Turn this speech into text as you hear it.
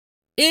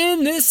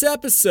In this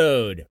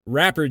episode,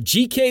 rapper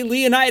GK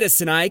Leonidas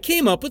and I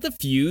came up with a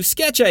few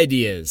sketch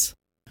ideas.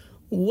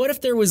 What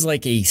if there was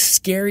like a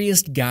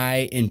scariest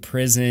guy in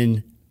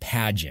prison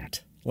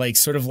pageant? Like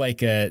sort of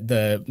like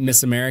the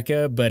Miss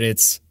America, but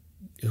it's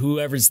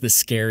whoever's the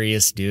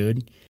scariest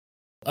dude.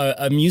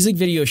 A music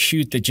video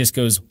shoot that just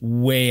goes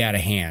way out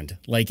of hand.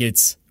 Like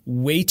it's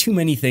way too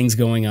many things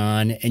going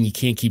on and you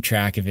can't keep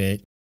track of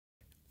it.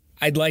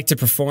 I'd like to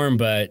perform,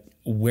 but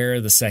where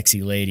are the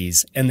sexy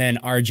ladies? And then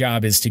our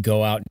job is to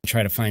go out and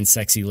try to find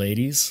sexy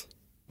ladies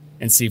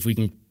and see if we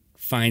can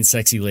find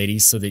sexy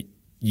ladies so that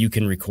you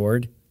can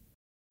record.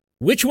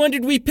 Which one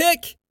did we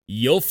pick?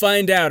 You'll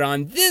find out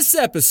on this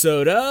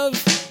episode of...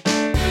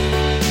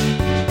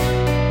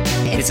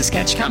 It's a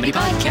sketch comedy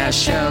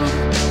podcast show.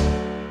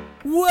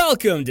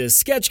 Welcome to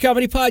Sketch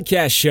Comedy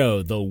Podcast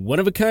Show, the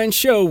one-of-a-kind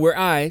show where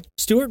I,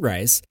 Stuart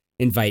Rice,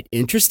 invite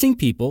interesting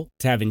people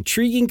to have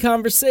intriguing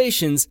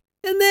conversations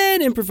and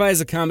then improvise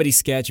a comedy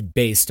sketch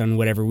based on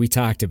whatever we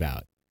talked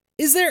about.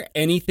 Is there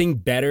anything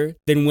better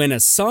than when a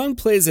song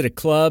plays at a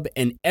club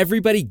and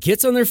everybody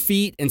gets on their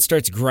feet and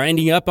starts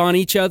grinding up on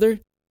each other?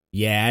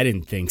 Yeah, I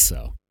didn't think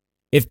so.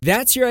 If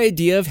that's your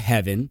idea of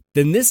heaven,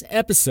 then this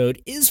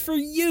episode is for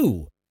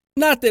you.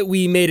 Not that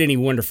we made any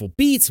wonderful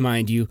beats,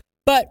 mind you,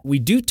 but we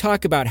do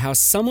talk about how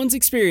someone's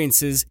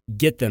experiences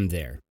get them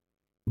there.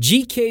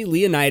 GK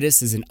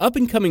Leonidas is an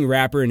up-and-coming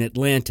rapper in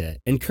Atlanta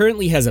and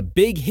currently has a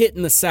big hit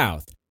in the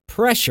South,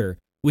 Pressure,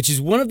 which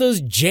is one of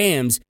those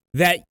jams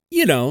that,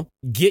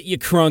 get you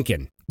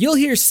crunkin'. You'll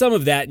hear some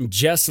of that in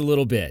just a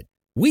little bit.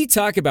 We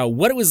talk about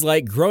what it was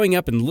like growing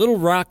up in Little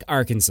Rock,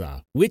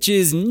 Arkansas, which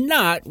is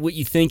not what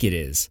you think it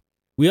is.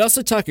 We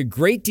also talk a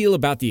great deal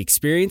about the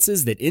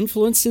experiences that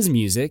influenced his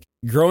music,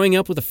 growing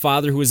up with a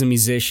father who was a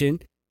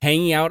musician,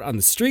 hanging out on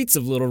the streets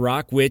of Little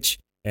Rock, which,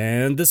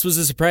 and this was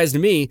a surprise to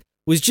me,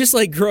 was just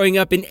like growing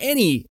up in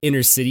any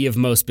inner city of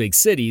most big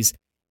cities,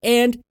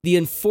 and the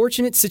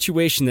unfortunate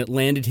situation that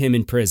landed him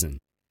in prison.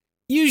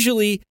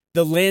 Usually,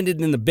 the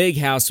landed in the big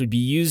house would be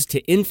used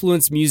to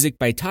influence music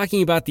by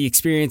talking about the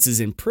experiences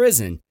in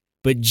prison,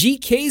 but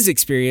GK's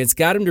experience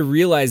got him to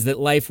realize that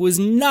life was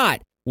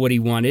not what he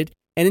wanted,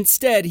 and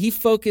instead he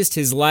focused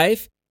his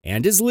life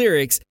and his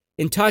lyrics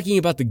in talking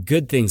about the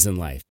good things in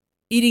life,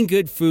 eating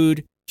good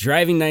food,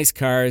 driving nice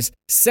cars,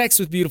 sex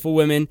with beautiful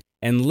women,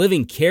 and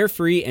living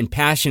carefree and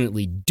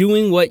passionately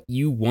doing what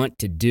you want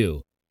to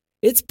do.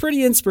 It's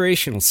pretty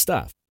inspirational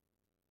stuff.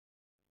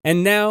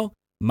 And now,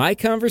 my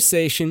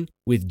conversation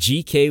with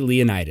GK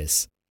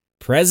Leonidas,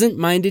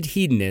 present-minded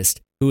hedonist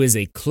who is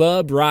a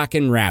club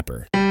rockin'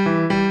 rapper. All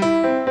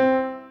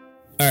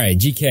right,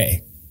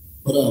 GK.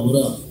 What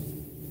up?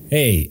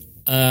 Hey,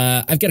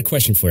 I've got a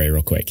question for you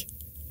real quick.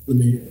 Let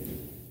me hear.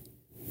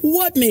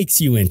 What makes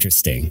you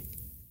interesting?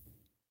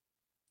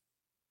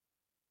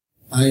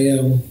 I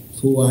am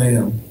who I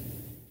am.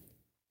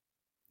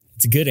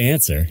 It's a good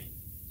answer.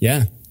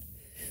 Yeah.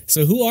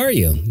 So who are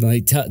you?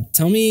 Like, tell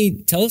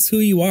us who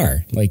you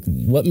are. Like,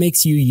 what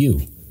makes you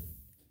you?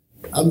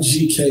 I'm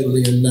GK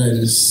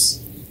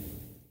Leonidas.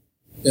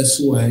 That's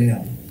who I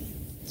am.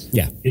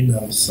 Yeah.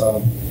 So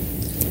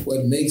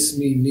what makes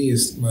me me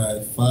is my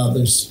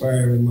father's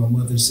sperm and my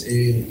mother's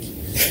egg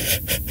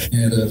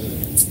had a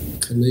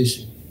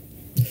collision.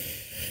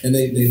 And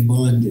they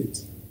bonded.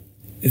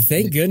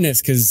 Thank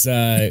goodness, because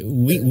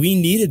we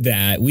needed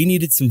that. We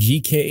needed some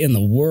GK in the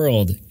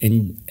world,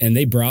 and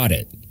they brought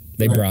it.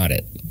 They brought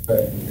it.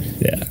 Right.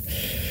 Yeah.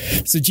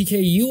 So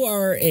GK, you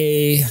are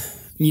a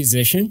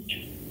musician,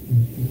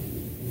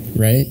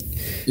 right?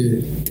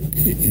 Yeah.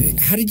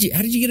 How did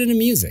you get into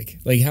music?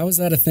 Like, how was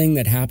that a thing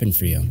that happened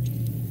for you?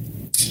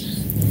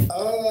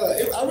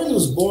 I really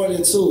was born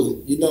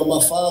into it.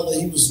 My father,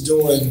 he was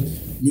doing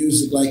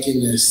music like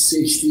in the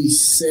 60s,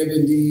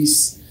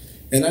 70s.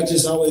 And I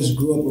just always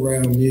grew up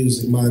around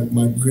music. My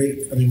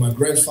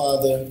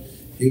grandfather,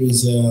 he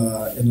was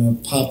in a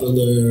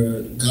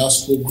popular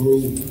gospel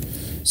group.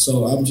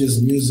 So I'm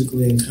just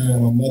musically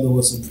inclined. My mother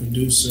was a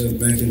producer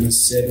back in the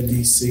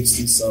 70s,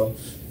 60s. So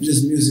I'm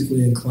just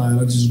musically inclined.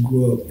 I just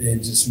grew up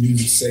and just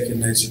music second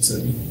nature to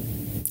me.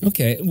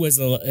 Okay. It was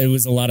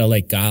a lot of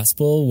like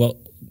gospel. What?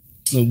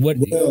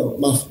 Well,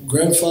 my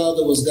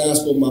grandfather was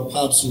gospel. My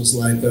pops was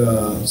like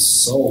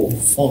soul,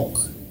 funk.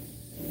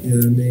 You know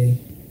what I mean?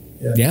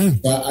 Yeah.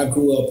 I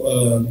grew up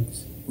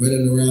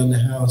running around the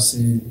house,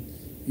 and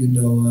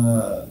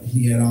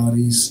he had all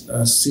these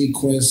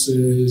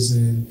sequencers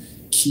and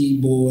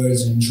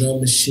keyboards and drum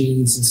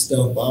machines and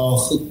stuff all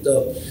hooked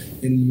up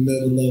in the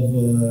middle of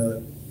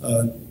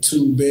a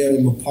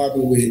two-bedroom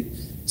apartment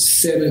with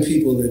 7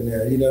 people in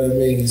there. You know what I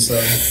mean?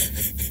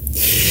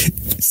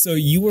 So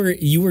you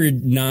were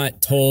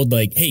not told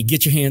like, hey,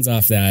 get your hands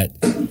off that.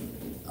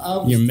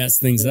 You mess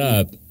things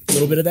up. A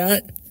little bit of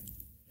that.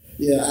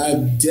 Yeah, I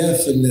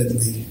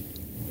definitely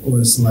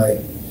was like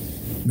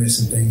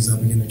messing things up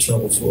and getting in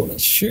trouble for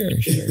it. Sure.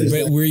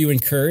 But were you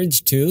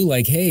encouraged too?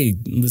 Like, hey,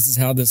 this is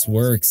how this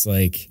works.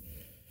 Like,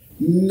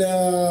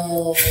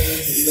 no,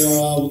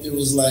 it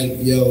was like,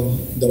 yo,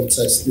 don't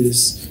touch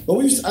this. But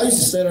I used to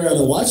stand around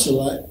and watch a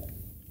lot.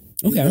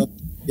 Okay.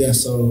 Yeah,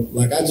 so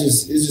like it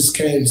just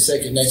came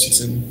second nature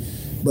to me.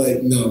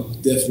 But no,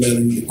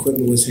 definitely the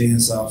equipment was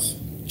hands off.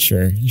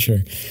 Sure.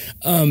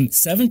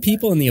 7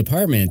 people in the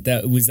apartment.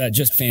 Was that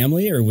just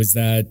family, or was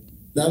that?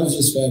 That was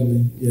just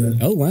family. Yeah.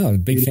 Oh wow,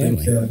 big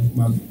family. Yeah,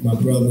 my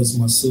brothers,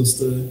 my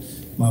sister,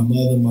 my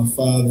mother, my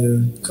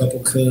father, a couple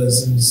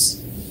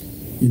cousins.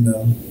 You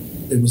know,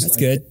 it was. That's like,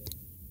 good.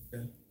 Yeah.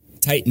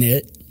 Tight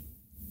knit.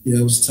 Yeah,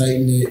 it was tight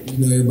knit. You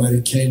know,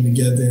 everybody came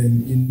together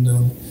and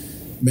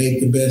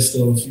made the best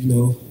of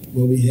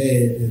what we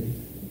had,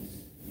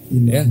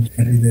 and I'm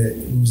happy that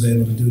we was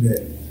able to do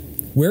that.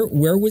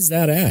 Where was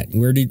that at?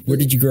 Where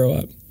did you grow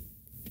up?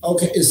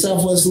 Okay, it's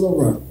Southwest Little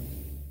Rock.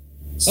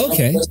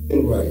 Okay. Southwest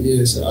Little Rock,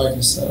 yeah, it's in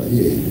Arkansas,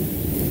 yeah.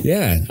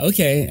 Yeah.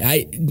 Okay.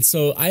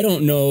 I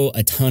don't know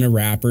a ton of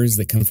rappers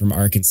that come from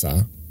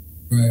Arkansas.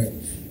 Right.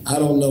 I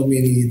don't know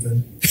many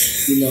either.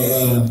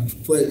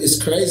 But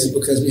it's crazy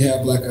because we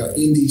have like an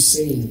indie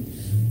scene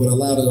with a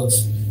lot of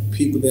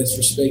people that's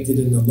respected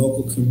in the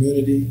local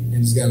community and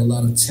it's got a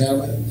lot of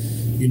talent,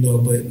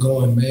 but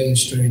going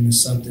mainstream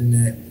is something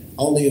that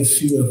only a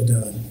few have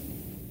done.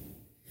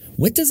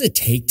 What does it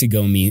take to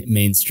go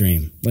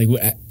mainstream? Like,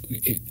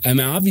 I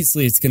mean,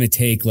 obviously it's going to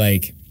take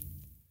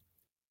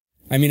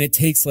it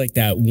takes like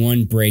that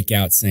one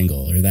breakout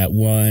single or that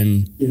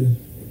one. Yeah.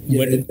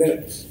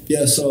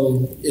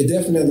 So it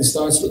definitely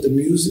starts with the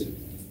music,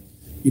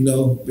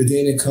 but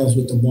then it comes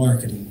with the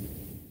marketing.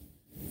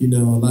 A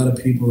lot of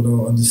people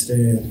don't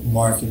understand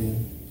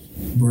marketing,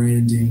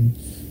 branding,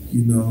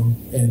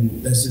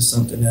 and that's just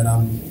something that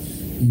I'm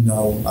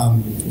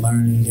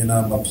learning and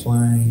I'm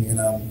applying and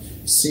I'm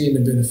seeing the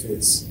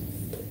benefits.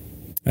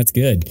 That's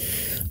good.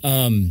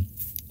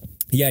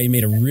 Yeah, you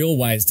made a real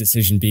wise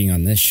decision being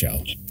on this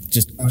show.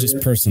 Just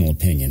personal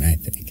opinion, I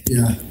think.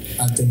 Yeah,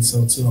 I think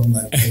so too. I'm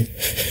like,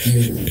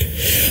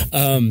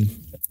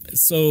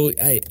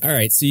 all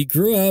right. So you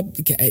grew up,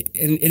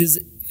 and is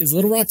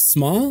Little Rock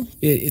small?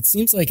 It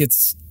seems like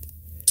it's.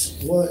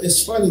 Well,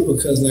 it's funny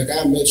because like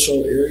our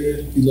metro area,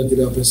 if you look it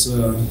up, it's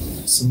a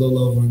little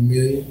over 1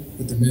 million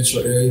with the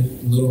metro area,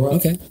 Little Rock.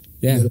 Okay.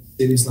 Yeah. The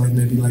city's like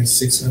maybe like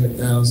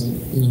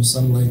 600,000,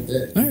 something like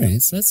that. All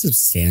right, so that's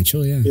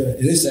substantial, yeah. Yeah,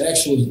 it is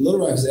Little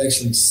Rock is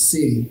actually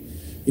city.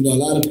 A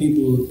lot of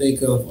people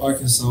think of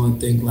Arkansas and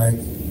think like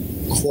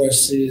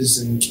horses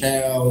and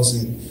cows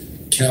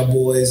and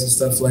cowboys and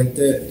stuff like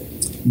that.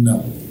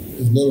 No,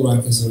 Little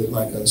Rock is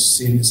like a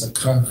city. It's a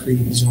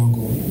concrete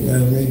jungle. You know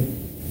what I mean?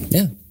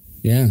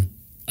 Yeah.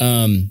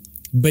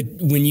 But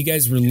when you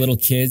guys were little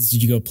kids,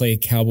 did you go play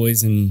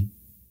cowboys in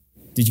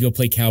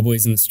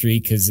the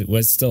street because it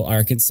was still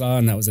Arkansas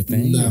and that was a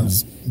thing? No.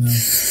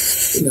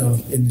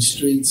 In the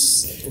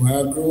streets where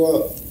I grew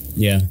up.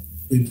 Yeah.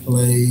 We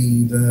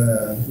played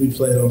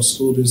on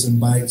scooters and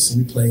bikes,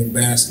 and we played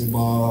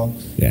basketball.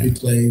 Yeah. We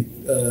played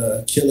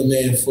Killer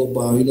Man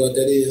football. You know what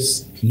that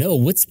is? No,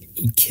 what's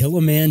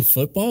Killer Man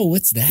football?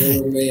 What's that?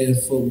 Killer Man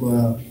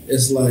football.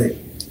 It's like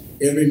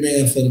every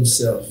man for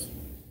themselves.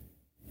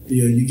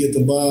 You get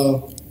the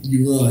ball,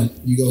 you run,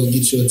 you go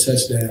get you a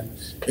touchdown.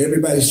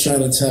 Everybody's trying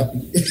to top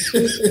you.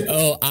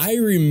 Oh, I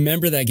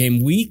remember that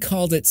game. We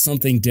called it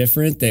something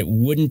different that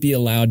wouldn't be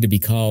allowed to be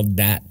called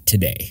that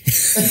today.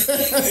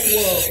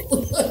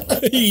 Whoa.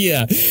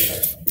 Yeah.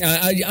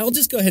 I'll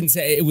just go ahead and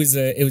say it was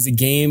a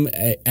game.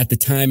 At the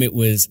time, it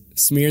was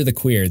Smear the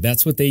Queer.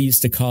 That's what they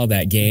used to call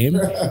that game.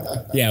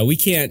 Yeah, we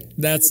can't.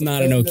 That's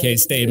not an okay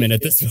statement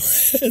at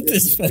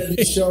this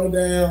point.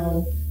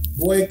 Showdown.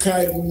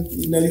 Boycotting,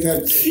 you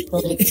got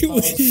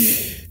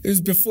it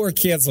was before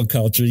cancel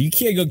culture. You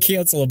can't go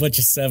cancel a bunch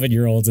of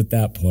 7-year-olds at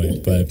that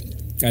point, but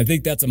I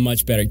think that's a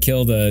much better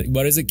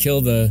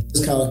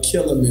It's called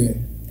Killer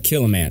Man.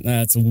 Killer Man.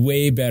 That's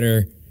way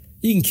better.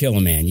 You can kill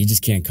a man. You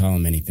just can't call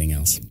him anything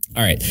else.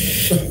 All right.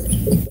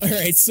 All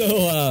right.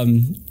 So,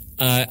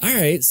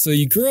 so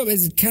you grew up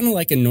as kind of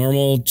like a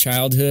normal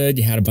childhood.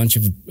 You had a bunch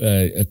of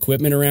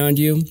equipment around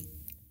you.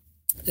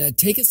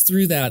 Take us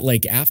through that.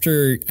 Like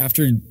after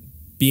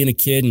being a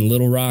kid in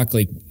Little Rock,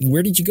 like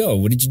where did you go?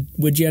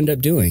 What'd you end up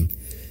doing?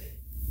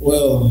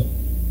 Well,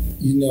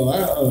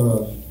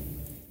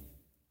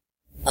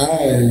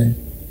 I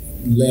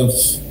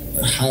left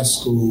high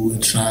school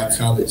and tried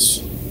college,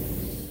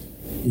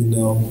 and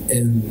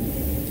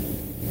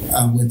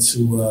I went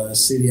to a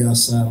city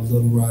outside of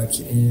Little Rock.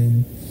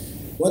 And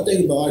one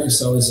thing about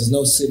Arkansas is there's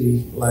no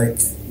city like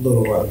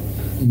Little Rock,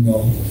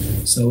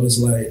 So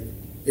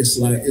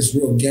it's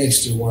real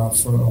gangster where I'm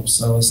from.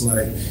 So it's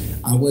like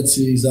I went to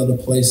these other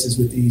places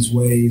with these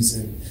ways,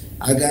 and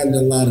I got in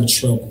a lot of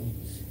trouble.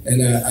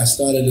 And I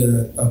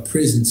started a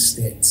prison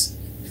stint.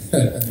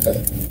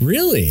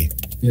 Really?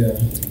 Yeah.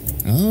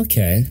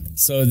 Okay.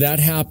 So that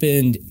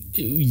happened.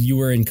 You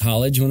were in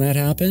college when that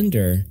happened,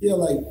 or? Yeah,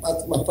 like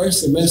my first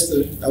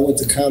semester, I went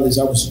to college.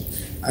 I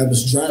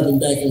was driving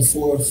back and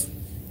forth,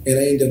 and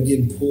I ended up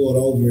getting pulled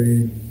over,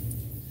 and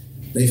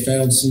they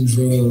found some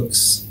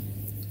drugs.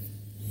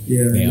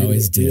 Yeah, they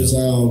always do. It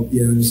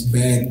was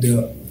bagged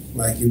up,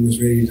 like it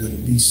was ready to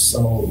be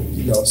sold,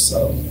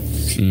 So,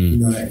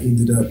 I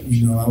ended up,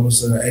 I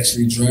was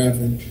actually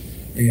driving,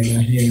 and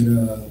I had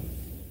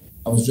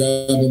I was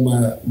driving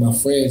my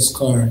friend's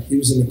car. He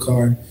was in the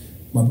car.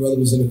 My brother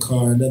was in the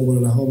car. Another one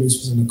of the homies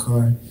was in the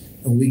car.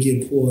 And we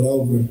get pulled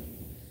over.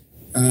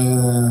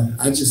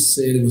 I just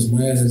said it was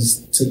mine. I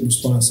just took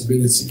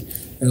responsibility.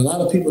 And a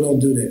lot of people don't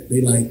do that.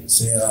 They like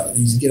say,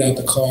 you get out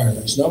the car.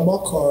 It's not my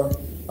car.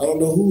 I don't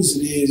know whose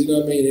it is. You know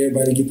what I mean?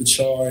 Everybody get the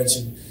charge.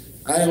 And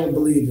I don't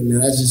believe in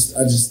that. I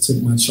just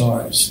took my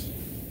charge.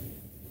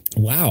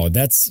 Wow.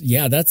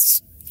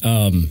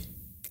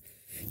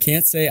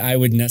 Can't say I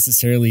would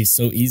necessarily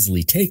so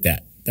easily take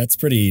that. That's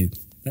pretty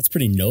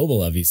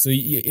noble of you. So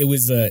it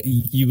was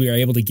you were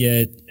able to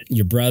get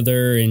your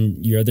brother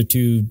and your other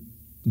two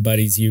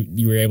buddies.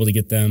 You were able to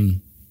get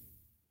them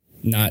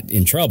not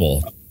in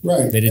trouble.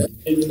 Right. They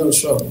didn't. There was no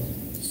trouble.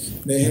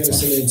 They had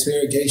us in the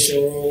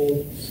interrogation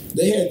room.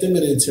 They had them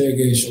in the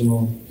interrogation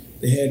room.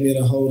 They had me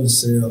in a holding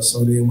cell.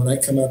 So then when I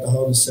come out the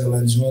holding cell,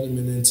 I joined them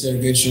in the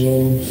interrogation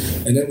room,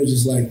 and they were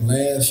just like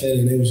laughing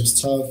and they were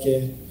just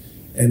talking.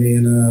 And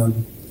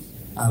then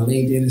I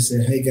leaned in and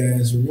said, "Hey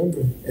guys,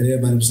 remember?" And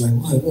everybody was like,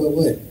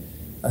 "What?"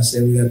 I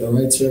said, "We got the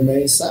right to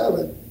remain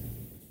silent."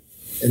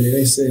 And then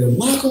they said,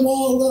 "Lock them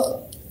all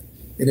up."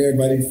 And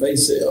everybody's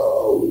face said,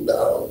 "Oh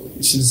no."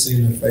 You should have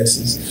seen their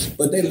faces.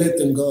 But they let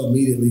them go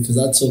immediately because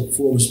I took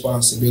full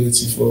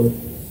responsibility for it.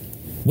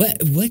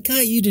 What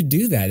got you to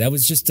do that? That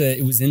was just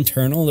it was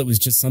internal. It was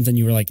just something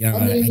you were like, I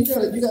mean, you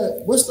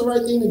got. What's the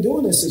right thing to do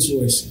in this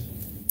situation?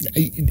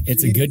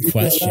 It's a good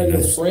question. Allow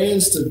your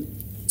friends to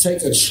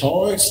take a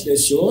charge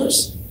that's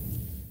yours.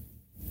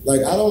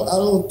 Like I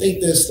don't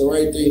think that's the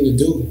right thing to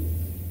do.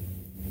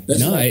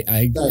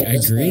 I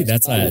agree.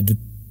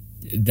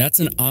 That's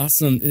an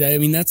awesome. I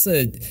mean,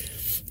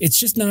 it's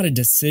just not a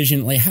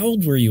decision. Like, how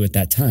old were you at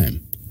that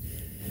time?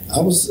 I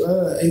was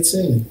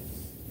 18.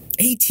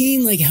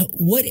 18? Like,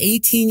 what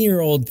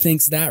 18-year-old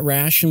thinks that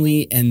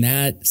rationally and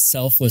that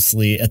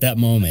selflessly at that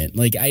moment?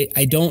 Like,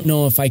 I don't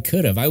know if I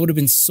could have. I would have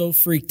been so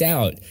freaked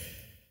out.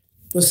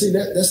 But see,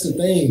 that's the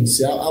thing.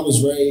 See, I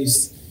was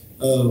raised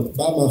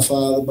by my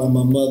father, by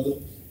my mother,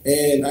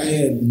 and I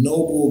had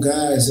noble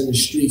guys in the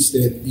streets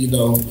that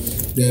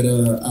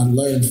I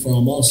learned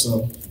from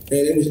also.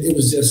 And it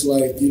was just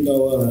like,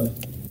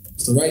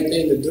 it's the right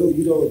thing to do.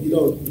 You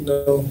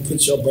don't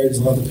put your burdens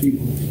on other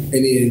people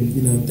and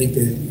then, think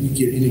that you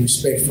get any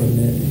respect from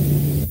that.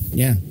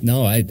 Yeah,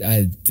 no,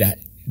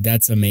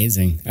 that's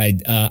amazing. I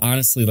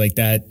honestly, like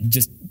that,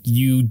 just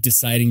you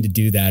deciding to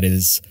do that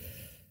it's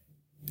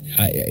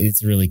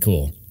really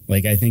cool.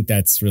 Like, I think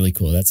that's really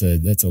cool. That's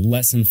a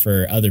lesson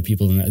for other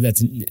people.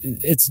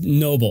 It's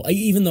noble.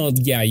 Even though,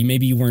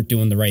 maybe you weren't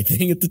doing the right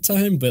thing at the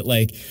time, but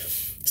like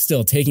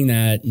still taking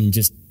that and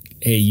just,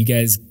 hey, you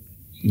guys,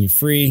 you're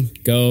free,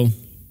 go,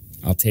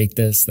 I'll take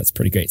this. That's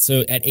pretty great.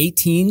 So at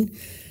 18,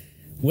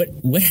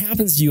 what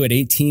happens to you at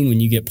 18 when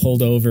you get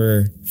pulled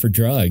over for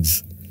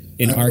drugs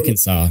in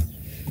Arkansas?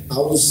 I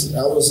was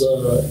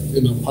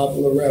in a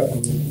popular rap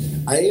group.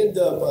 I ended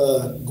up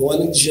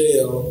going to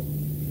jail,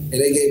 and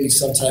they gave me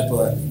some type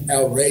of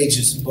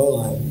outrageous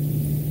bond.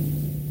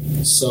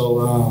 So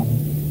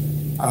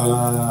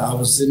I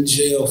was in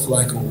jail for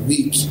like a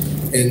week,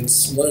 and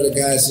one of the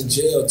guys in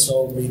jail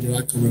told me that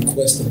I could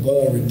request a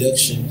bond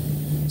reduction.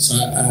 So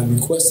I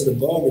requested a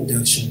bond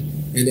reduction,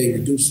 and they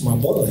reduced my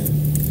bond.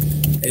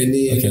 And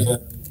then,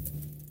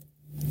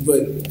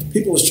 but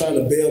people was trying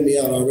to bail me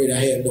out already.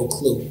 I had no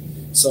clue.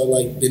 So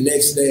like the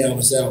next day I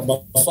was out. My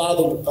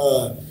father,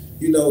 for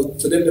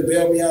them to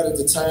bail me out at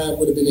the time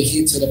would have been a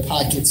hit to the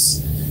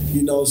pockets,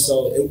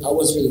 so I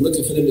wasn't really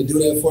looking for them to do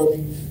that for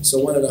me. So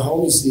one of the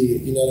homies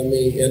did, you know what I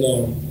mean? And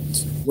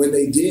when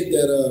they did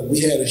that,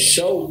 we had a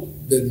show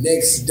the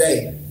next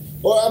day.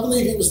 Or I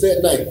believe it was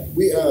that night. I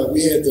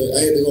had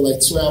to go like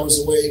 2 hours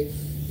away,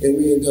 and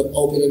we ended up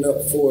opening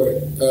up for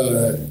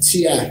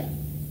T.I.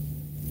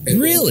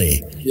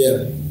 Really?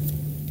 Yeah.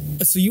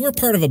 So you were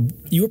part of a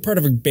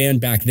band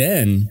back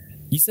then.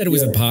 You said it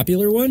was a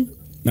popular one?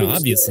 No,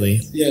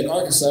 obviously. Yeah, in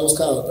Arkansas, it was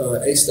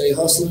called A-State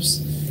Hustlers.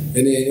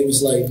 And then it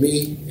was like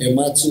me and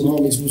my two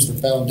homies was the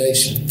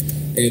foundation.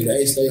 And the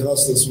A-State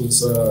Hustlers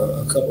was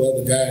a couple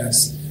other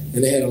guys.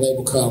 And they had a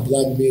label called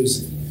Block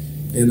Music.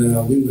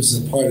 And we was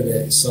a part of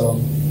that. So,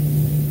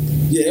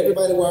 yeah,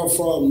 everybody where I'm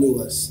from knew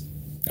us.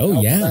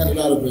 Oh, yeah. I was signing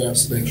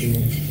autographs back then. You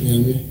know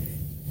what I mean?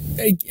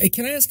 Hey,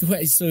 can I ask a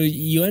question? So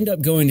you end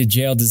up going to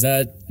jail. Does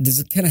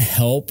it kind of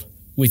help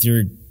with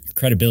your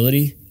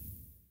credibility?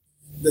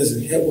 Does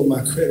it help with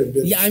my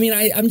credibility? Yeah, I mean,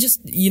 I'm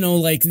just,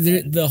 like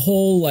the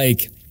whole,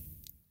 like,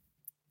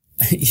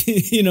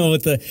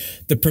 with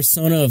the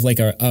persona of like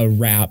a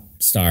rap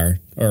star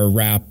or a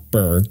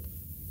rapper.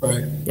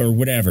 Right. Or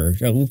whatever.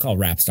 We'll call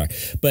rap star.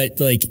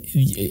 But like,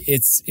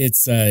 it's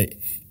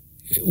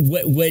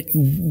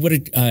what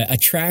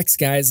attracts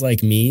guys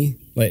like me,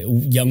 like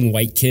young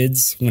white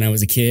kids when I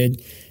was a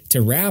kid,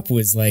 to rap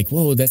was like,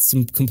 whoa, that's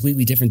some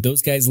completely different.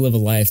 Those guys live a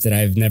life that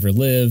I've never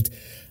lived.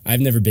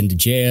 I've never been to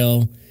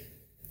jail.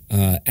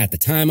 At the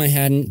time I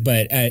hadn't,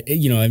 but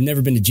I've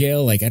never been to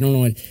jail. Like, I don't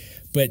know what,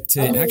 but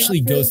to actually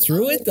go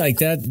through it like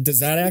that, does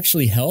that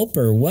actually help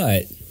or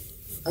what?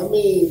 I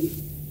mean,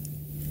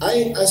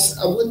 I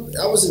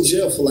was in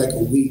jail for like a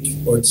week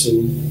or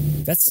two.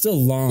 That's still a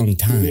long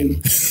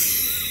time.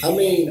 I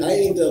mean, I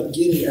ended up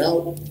getting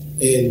out,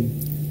 and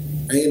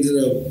I ended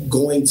up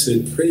going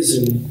to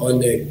prison on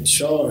that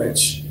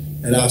charge,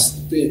 and I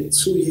spent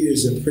 2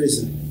 years in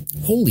prison.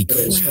 Holy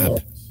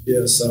crap!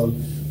 Yeah, so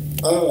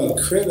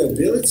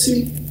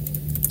credibility.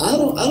 I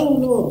don't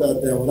know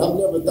about that one. I've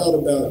never thought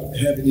about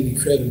having any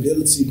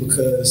credibility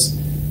because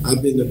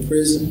I've been to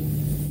prison.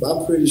 But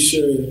I'm pretty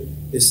sure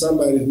it's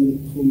somebody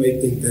who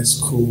may think that's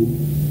cool,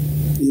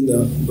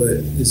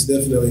 but it's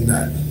definitely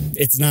not.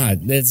 It's not.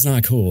 It's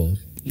not cool.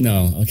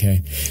 No.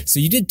 Okay. So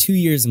you did 2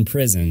 years in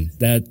prison.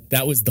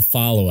 That was the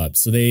follow-up.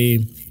 So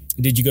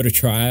did you go to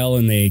trial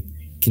and they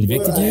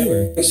convicted you?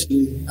 Or?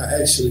 I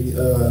actually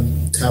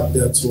copped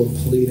out to a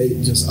plea. They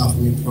just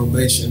offered me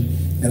probation.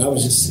 And I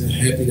was just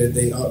happy that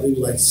it was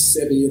like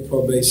 7-year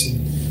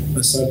probation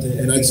or something.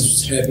 And I just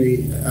was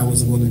happy I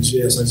wasn't going to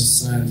jail, so I just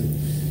signed it.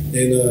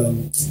 And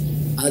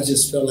I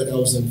just felt like I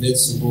was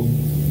invincible.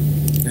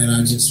 And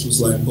I just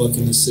was like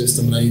bucking the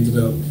system. And I ended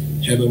up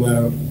having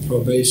my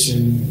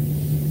probation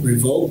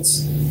revoked.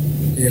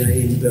 And I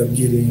ended up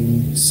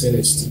getting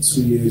sentenced to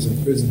 2 years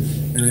in prison.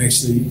 And I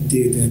actually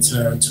did the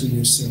entire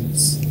 2-year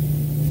sentence.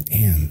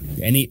 Damn.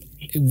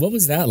 What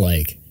was that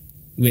like?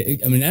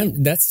 I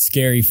mean, that's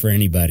scary for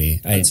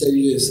anybody. I'll tell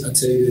you this.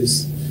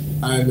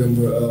 I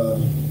remember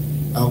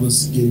I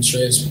was getting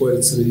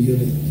transported to the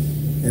unit,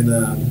 and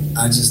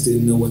I just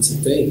didn't know what to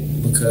think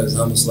because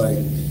I was like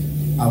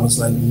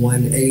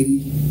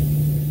 180.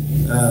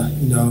 I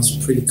was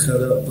pretty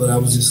cut up, but I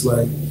was just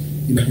like,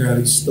 hearing all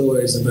these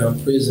stories about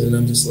prison, and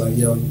I'm just like,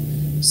 yo,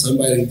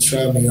 somebody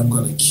try me, I'm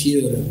gonna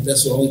kill them.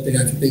 That's the only thing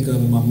I can think of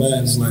in my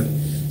mind. Is like,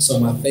 so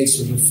my face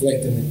was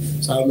reflecting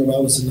it. So I remember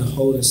I was in the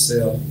holding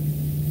cell.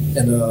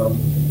 And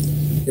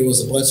it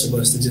was a bunch of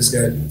us that just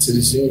got to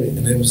this unit,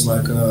 and it was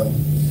like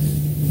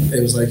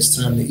it's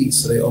time to eat.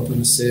 So they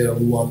opened the cell.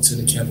 We walked to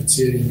the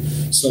cafeteria.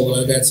 So when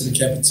I got to the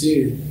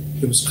cafeteria,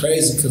 it was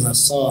crazy because I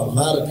saw a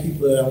lot of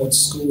people that I went to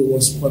school with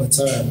once upon a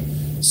time.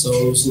 So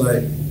it was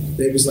like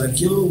they was like,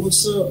 "Yo,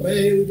 what's up,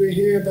 man? We've been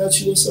hearing about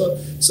you. What's up?"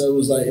 So it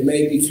was like it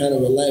made me kind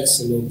of relax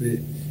a little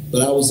bit.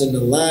 But I was in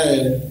the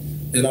line,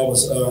 and I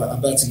was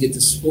about to get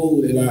this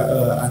food, and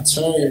I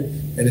turned.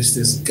 And it's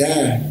this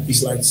guy,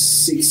 he's like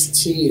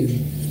 6'10",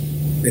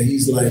 and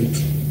he's like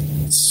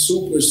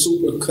super,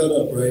 super cut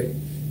up, right?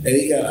 And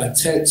he got a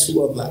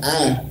tattoo of an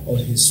eye on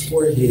his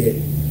forehead,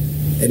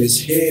 and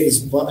his head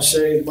is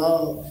shaved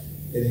bald,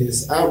 and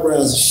his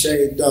eyebrows are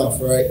shaved off,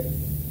 right?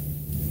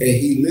 And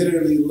he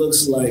literally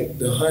looks like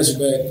the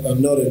Hunchback of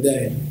Notre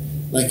Dame.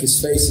 Like his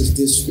face is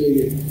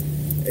disfigured,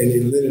 and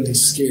it literally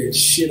scared the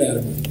shit out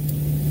of me.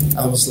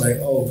 I was like,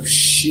 oh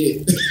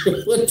shit,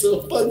 what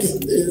the fuck is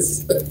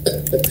this?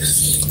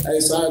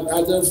 Hey, so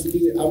I never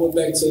forget, I went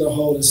back to the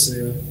holding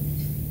cell,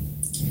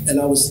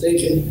 and I was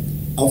thinking,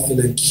 I'm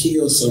finna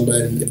kill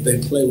somebody if they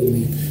play with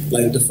me.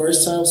 Like the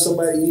first time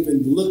somebody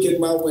even look at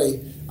my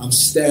way, I'm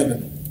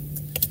stabbing them.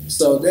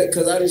 So that,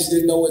 cause I just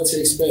didn't know what to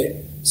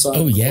expect. So I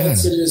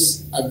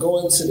go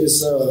into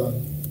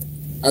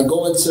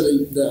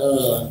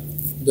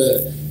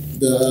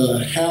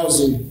the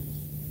housing,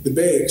 the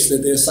barracks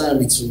that they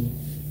assigned me to.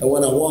 And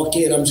when I walk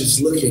in, I'm just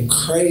looking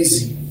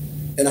crazy.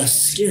 And I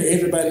scare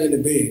everybody in the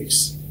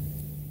barracks.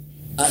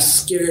 I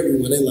scare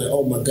everyone. They're like,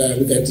 oh my God,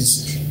 we got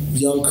this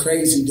young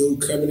crazy dude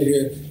coming in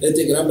here. They're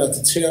thinking I'm about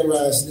to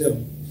terrorize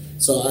them.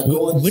 So I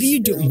go in. What do you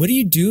do? What do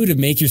you do to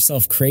make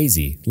yourself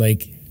crazy?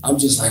 Like, I'm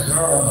just like,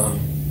 I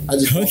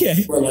just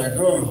okay.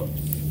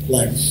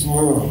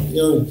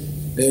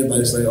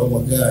 Everybody's like, oh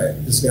my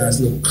God, this guy's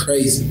looking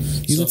crazy.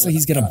 He looks like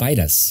he's gonna bite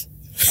us.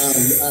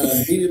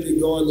 I immediately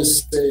go in the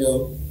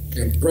cell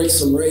and break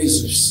some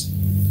razors,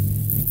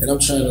 and I'm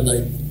trying to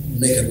like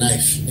make a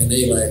knife, and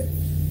they like,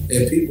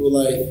 and people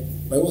like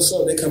what's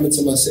up? They come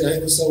into my cell, hey,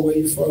 what's up? Where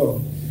you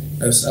from?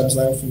 I was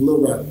like, I'm from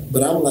Little Rock,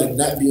 but I'm like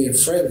not being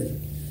friendly.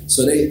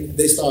 So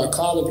they start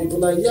calling people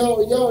like,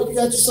 yo, you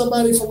got you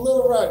somebody from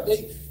Little Rock?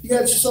 You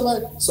got you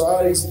somebody? So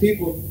all these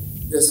people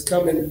that's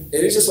coming, and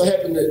it just so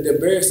happened that the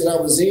barracks that I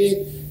was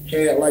in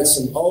had like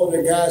some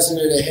older guys in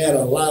there that had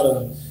a lot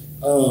of,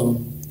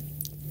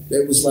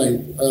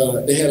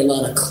 they had a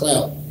lot of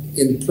clout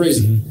in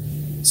prison.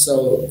 Mm-hmm.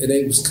 So, and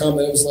they was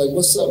coming, it was like,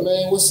 what's up,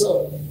 man, what's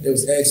up? They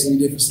was asking me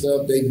different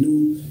stuff. They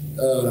knew,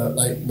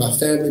 like my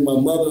family, my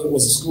mother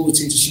was a school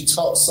teacher. She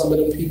taught some of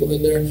them people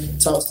in there,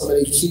 taught some of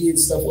their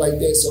kids, stuff like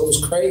that. So it was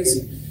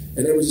crazy.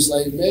 And they were just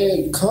like,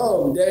 man,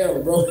 calm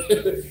down, bro.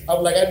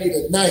 I'm like, I need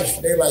a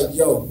knife. They're like,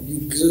 yo,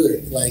 you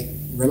good. Like,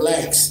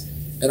 relax.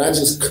 And I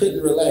just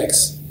couldn't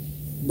relax.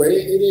 But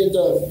it ended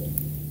up,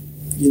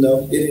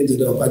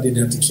 I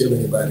didn't have to kill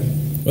anybody.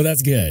 Well,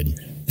 that's good.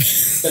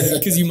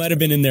 Because you might have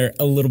been in there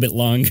a little bit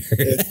longer.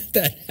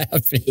 That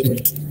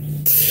happened.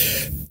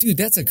 Dude,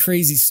 that's a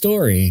crazy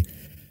story.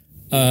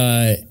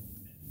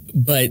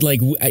 But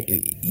like,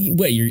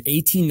 you're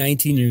 18,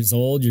 19 years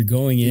old. You're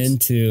going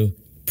into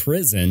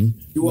prison.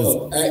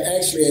 Well,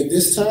 actually, at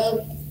this time,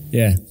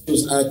 I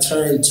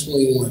turned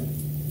 21.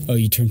 Oh,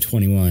 you turned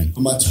 21.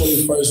 On my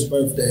 21st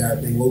birthday,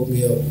 they woke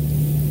me up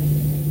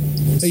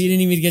Oh, you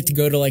didn't even get to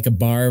go to like a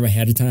bar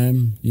ahead of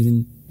time? You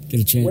didn't get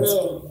a chance?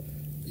 Well,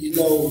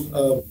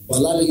 a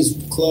lot of these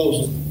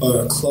clubs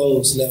are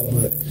closed now,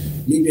 but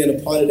me being a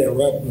part of that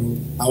rap group,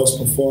 I was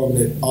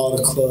performing at all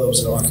the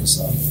clubs in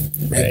Arkansas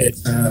at that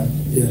time.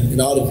 Yeah, in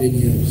all the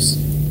venues.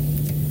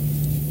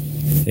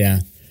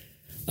 Yeah.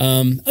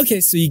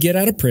 Okay, so you get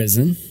out of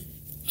prison.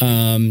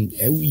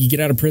 You get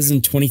out of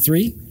prison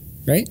 23,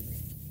 right?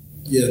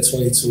 Yeah,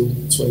 22.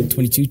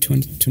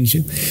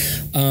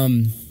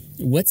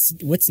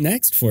 What's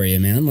next for you,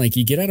 man? Like,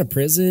 you get out of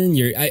prison,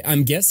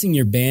 I'm guessing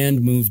your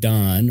band moved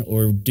on,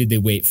 or did they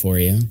wait for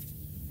you?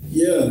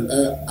 Yeah,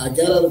 I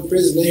got out of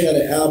prison. They had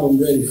an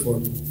album ready for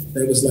me.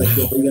 They was like,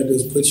 all you gotta do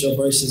is put your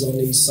verses on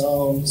these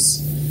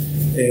songs,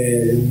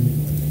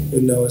 and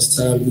it's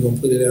time, we're gonna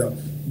put it out.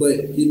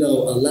 But a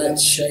lot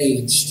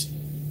changed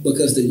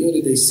because the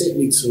unit they sent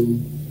me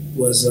to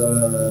was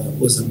a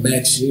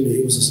max unit.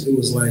 It was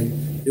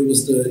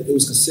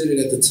considered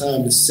at the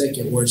time the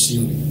second worst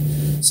unit.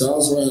 So I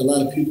was around a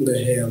lot of people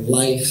that had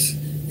life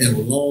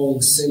and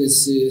long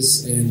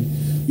sentences, and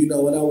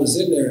when I was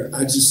in there,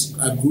 I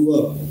grew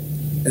up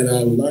and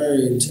I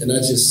learned, and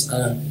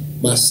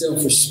my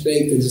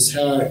self-respect and just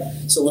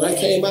so when I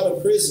came out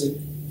of prison,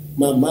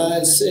 my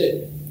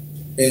mindset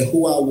and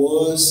who I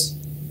was,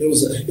 it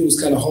was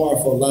kind of hard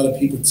for a lot of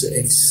people to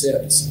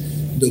accept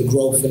the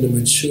growth and the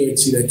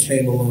maturity that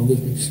came along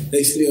with me.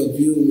 They still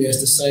viewed me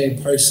as the same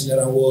person that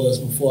I was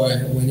before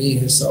I went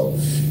in. So,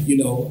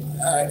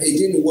 it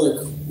didn't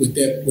work with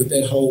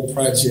that whole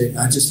project.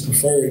 I just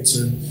preferred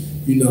to,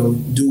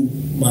 do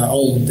my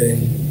own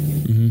thing.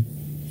 Mm-hmm.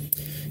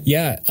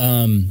 Yeah.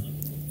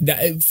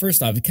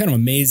 First off, it's kind of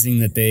amazing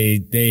that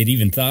they'd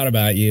even thought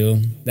about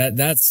you.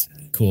 That's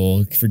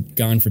cool.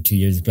 Gone for 2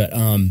 years, but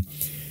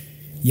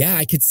yeah,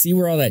 I could see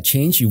where all that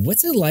changed you.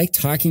 What's it like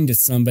talking to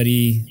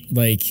somebody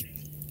like?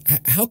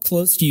 How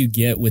close do you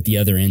get with the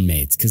other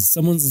inmates? Because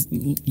someone's,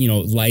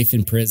 life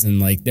in prison,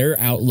 like their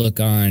outlook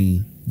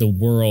on the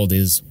world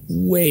is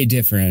way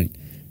different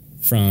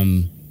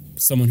from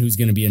someone who's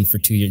going to be in for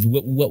 2 years.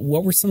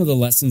 What were some of the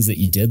lessons that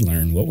you did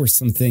learn? What were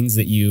some things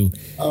that you?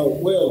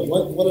 Well,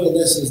 one of the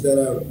lessons that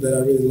I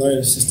really learned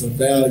is just the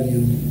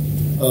value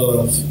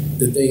of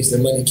the things that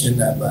money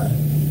cannot buy,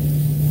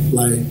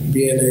 like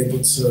being able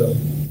to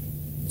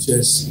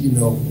just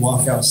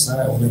walk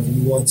outside whenever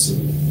you want to.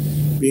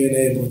 Being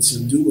able to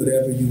do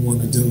whatever you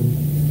want to do,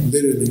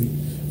 literally.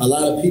 A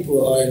lot of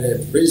people are in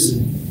that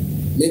prison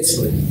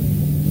mentally.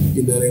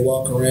 They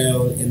walk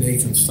around and they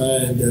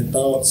confine their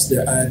thoughts,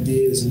 their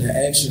ideas, and their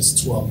actions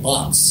to a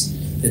box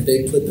that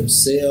they put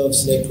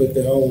themselves and they put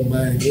their own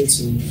mind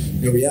into.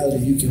 In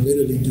reality, you can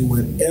literally do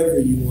whatever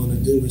you want to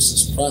do. It's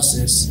just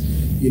process.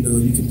 You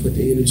can put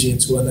the energy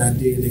into an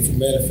idea and it can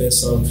manifest.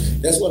 So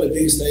that's one of the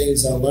biggest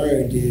things I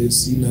learned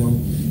is,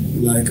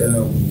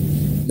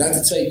 not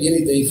to take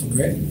anything for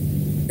granted.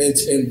 And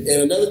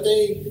another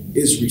thing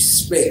is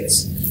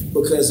respect,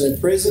 because in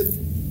prison,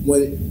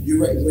 when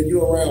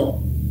you're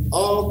around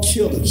all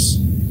killers,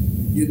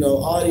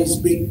 all these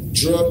big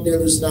drug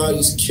dealers and all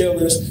these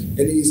killers and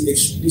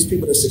these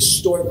people that's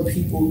extorting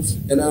people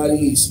and all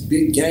these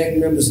big gang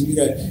members, and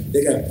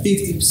they got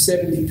 50,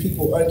 70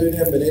 people under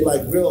them, and they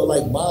like real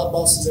like mob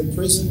bosses in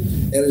prison,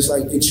 and it's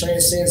like it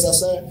transcends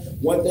outside.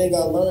 One thing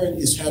I learned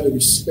is how to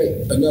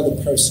respect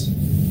another person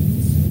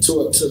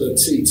to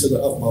the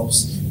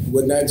utmost.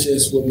 With not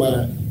just with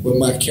my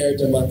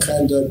character, my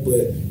conduct,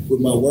 but with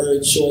my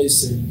word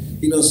choice.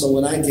 And so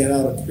when I get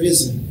out of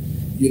prison,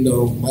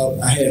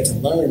 I had to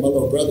learn. My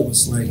little brother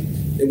was like,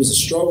 it was a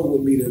struggle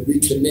with me to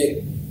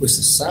reconnect with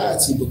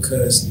society,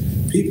 because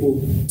people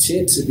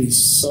tend to be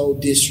so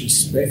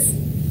disrespectful,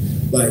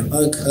 like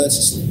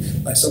unconsciously.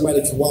 Like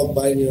somebody can walk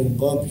by you and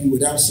bump you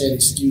without saying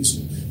excuse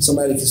me.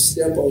 Somebody can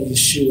step on your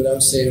shoe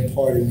without saying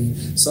pardon me.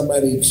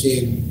 Somebody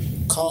can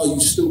call you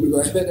stupid,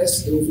 like, man, that's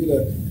stupid.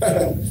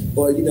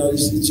 Or,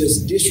 it's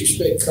just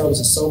disrespect comes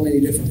in so many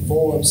different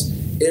forms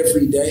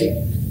every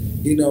day,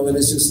 and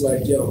it's just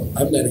like, yo,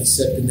 I'm not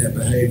accepting that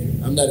behavior.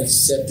 I'm not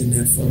accepting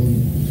that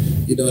from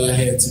you. And I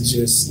had to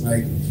just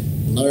like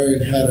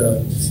learn how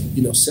to,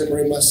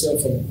 separate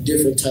myself from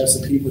different types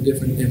of people,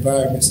 different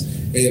environments.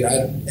 And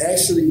I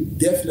actually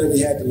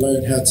definitely had to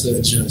learn how to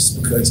adjust,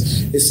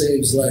 because it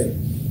seems like,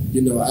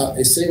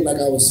 it seemed like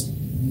I was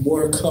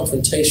more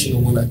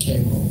confrontational when I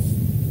came home.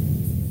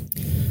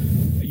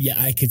 Yeah,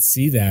 I could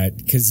see that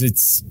because I'm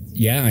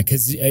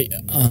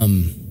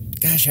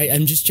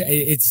just,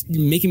 it's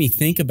making me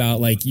think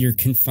about like you're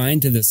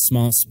confined to this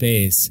small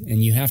space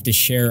and you have to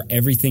share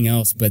everything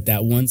else, but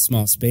that one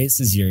small space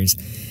is yours.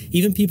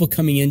 Even people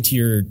coming into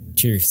your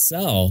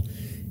cell,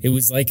 it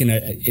was like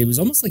it was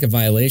almost like a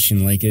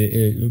violation, like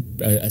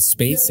a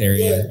space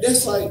area. Yeah,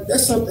 that's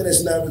something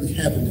that's not really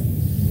happening.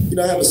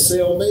 I have a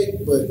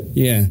cellmate, but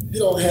you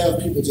don't have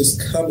people just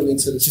coming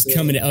into the cell.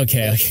 Coming in,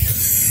 okay.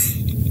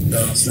 No,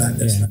 it's not.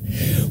 That's not.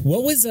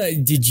 What was?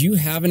 Did you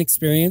have an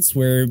experience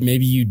where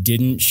maybe you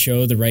didn't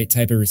show the right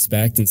type of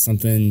respect and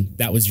something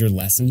that was your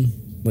lesson?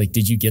 Like,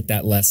 did you get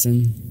that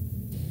lesson?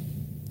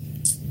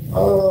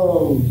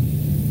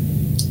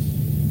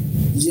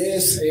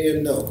 Yes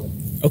and no.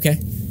 Okay.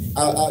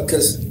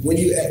 Because when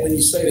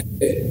you say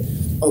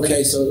that,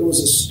 okay, so it was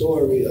a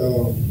story.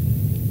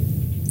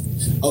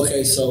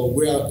 Okay, so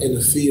we're out in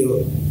the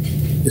field.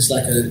 It's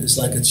like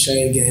a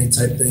chain gang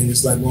type thing.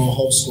 It's like we're on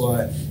whole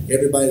squad.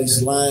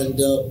 Everybody's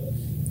lined up,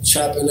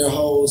 chopping their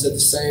holes at the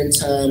same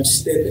time,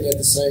 stepping at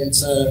the same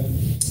time.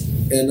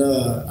 And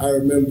I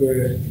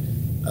remember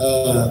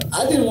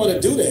I didn't want to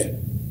do that.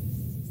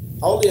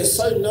 Only a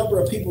certain number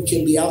of people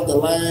can be out the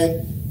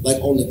line, like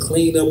on the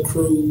cleanup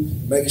crew,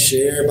 making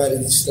sure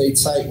everybody stay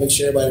tight, make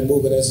sure everybody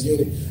moving as a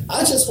unit. I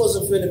just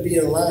wasn't fit to be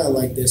in line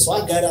like this, so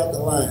I got out the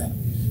line.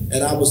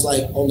 And I was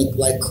like on the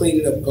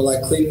cleaning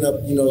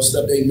up,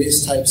 stuff they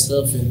missed type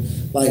stuff, and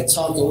like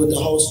talking with the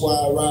whole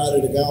squad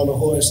rider, the guy on the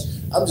horse.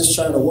 I'm just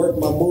trying to work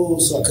my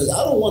moves because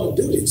I don't want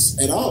to do this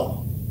at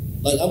all.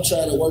 Like I'm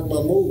trying to work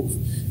my move,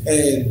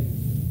 and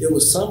it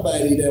was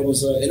somebody that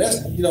was, and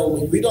that's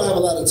when we don't have a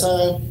lot of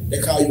time, they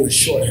call you a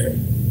short hair.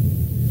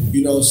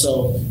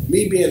 So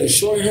me being a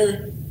short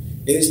hair,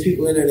 and there's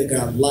people in there that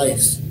got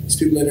life. There's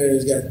people in there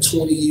that's got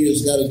 20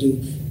 years, got to do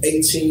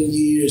 18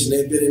 years, and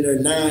they've been in there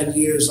 9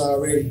 years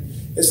already.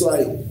 It's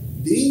like,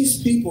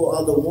 these people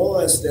are the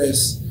ones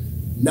that's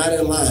not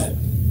in line.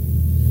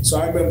 So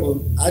I remember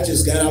I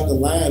just got out the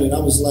line and I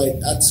was like,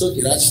 I took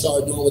it. I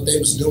started doing what they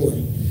was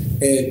doing.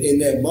 And in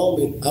that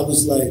moment, I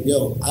was like,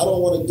 yo, I don't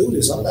want to do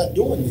this. I'm not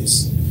doing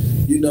this,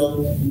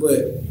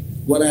 But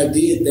when I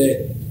did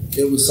that,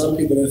 there was some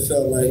people that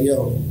felt like,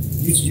 yo,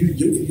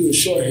 you a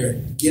short hair.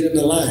 Get in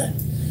the line.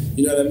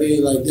 You know what I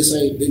mean? Like, this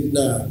you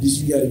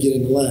got to get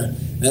in the line.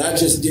 And I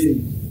just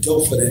didn't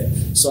go for that.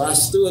 So I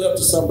stood up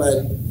to somebody,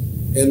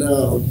 and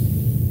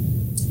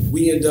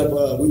we ended up,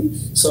 when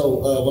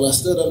I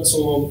stood up to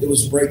him, it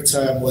was break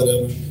time,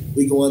 whatever.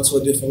 We go into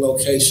a different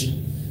location.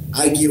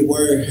 I get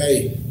word,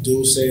 hey,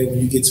 dude said when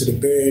you get to the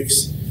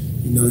barracks,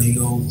 he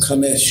gonna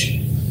come at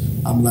you.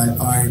 I'm like,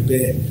 all right,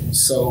 bet.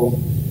 So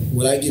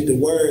when I get the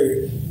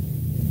word,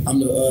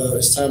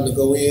 it's time to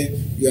go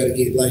in. You got to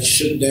get like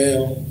shook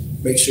down,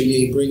 make sure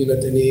you ain't bringing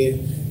nothing in,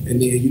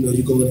 and then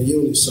you go in the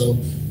unit. So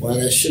when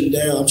I got shook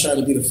down, I'm trying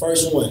to be the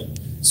first one.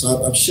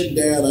 So I'm shook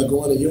down. I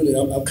go in the unit.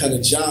 I'm kind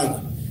of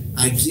jogging.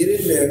 I get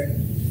in there.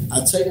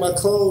 I take my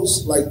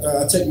clothes,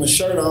 I take my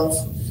shirt off.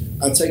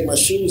 I take my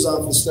shoes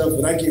off and stuff,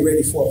 and I get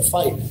ready for a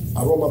fight.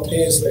 I roll my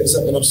pants legs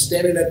up, and I'm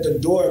standing at the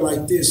door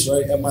like this,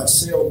 right, at my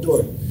cell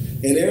door.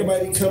 And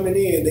everybody coming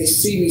in, they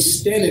see me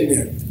standing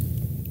there.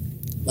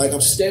 Like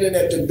I'm standing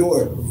at the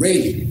door,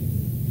 ready.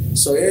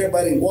 So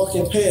everybody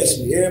walking past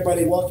me.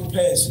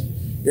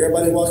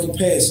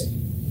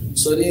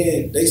 So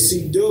then they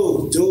see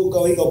dude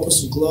go, he gonna put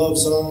some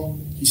gloves on.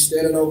 He's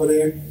standing over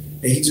there,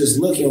 and he just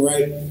looking,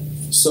 right?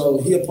 So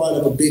he a part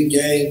of a big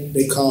gang.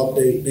 They call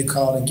it a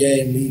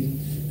gang meeting.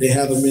 They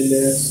have him in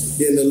there.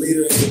 Then the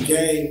leader of the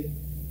gang,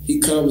 he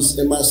comes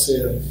in my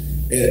cell.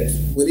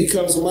 And when he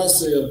comes in my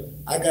cell,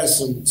 I got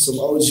some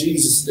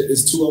OGs.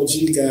 There's 2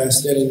 OG guys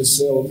standing in the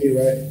cell with me,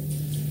 right?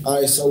 All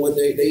right, so what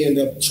they end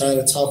up trying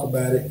to talk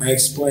about it. I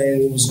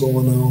explained what was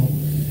going on.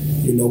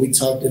 We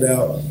talked it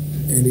out.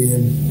 And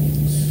then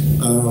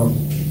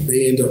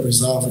they end up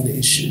resolving the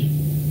issue.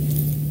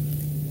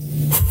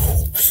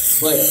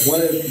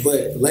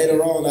 But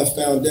later on, I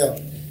found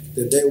out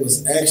that they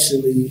was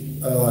actually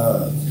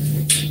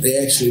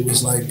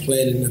was like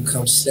planning to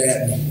come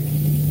stab me.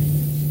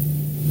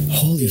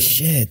 Holy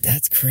shit,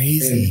 that's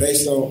crazy. And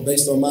based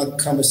on my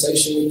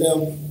conversation with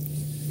them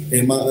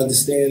and my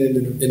understanding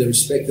and the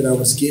respect that I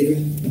was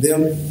giving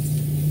them,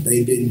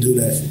 they didn't do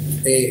that.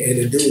 And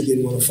the dude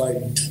didn't want to fight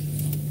me.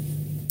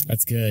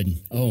 That's good.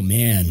 Oh,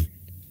 man.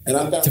 And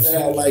I found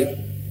that out like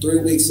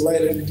 3 weeks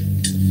later,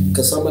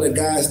 because some of the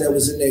guys that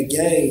was in that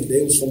gang,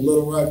 they was from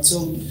Little Rock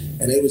too,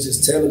 and they was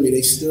just telling me,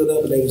 they stood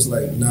up and they was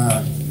like,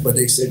 nah, but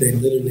they said they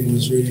literally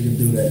was ready to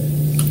do that.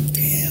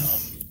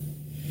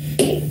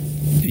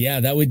 Damn. Yeah,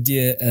 that would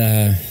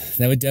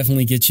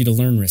definitely get you to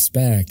learn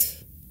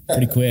respect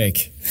pretty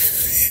quick.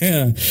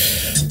 Yeah.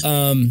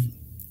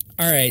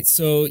 All right,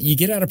 so you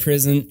get out of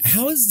prison.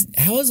 How is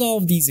all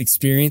of these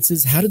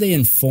experiences? How do they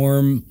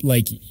inform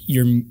like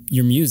your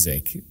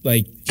music?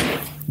 Like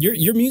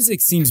your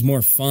music seems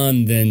more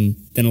fun than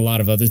a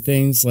lot of other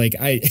things. Like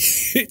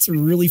it's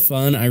really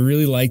fun. I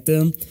really like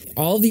them.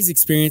 All of these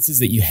experiences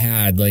that you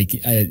had, like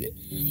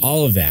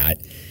all of that.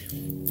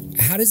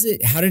 How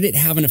did it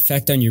have an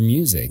effect on your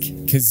music?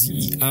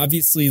 Because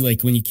obviously,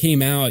 like when you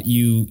came out,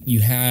 you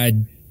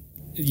had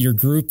your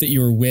group that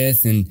you were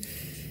with, and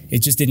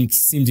it just didn't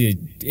seem to.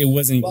 It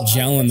wasn't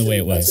gelling the way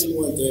it was. I'll tell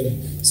you one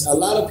thing. A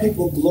lot of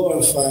people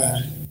glorify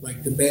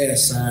like the bad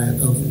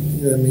side of it.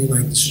 You know what I mean?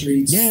 Like the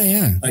streets.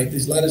 Yeah. Like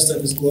there's a lot of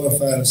stuff is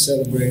glorified and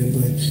celebrated,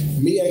 but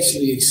me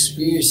actually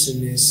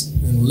experiencing this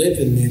and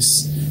living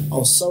this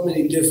on so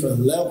many different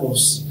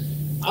levels,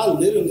 I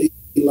literally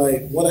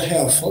like want to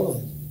have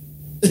fun.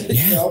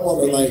 Yeah. I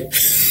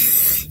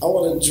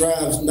want to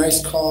drive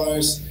nice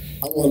cars.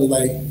 I want to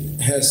like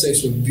have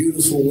sex with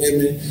beautiful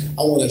women.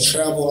 I want to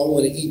travel. I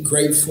want to eat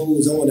great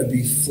foods. I want to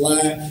be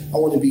fly. I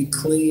want to be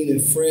clean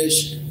and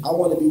fresh. I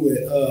want to be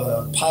with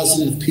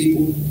positive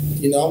people.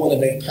 You know, I want to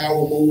make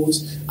power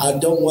moves. I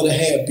don't want to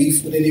have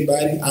beef with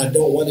anybody. I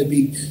don't want to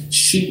be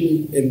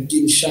shooting and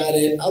getting shot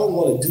at. I don't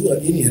want to do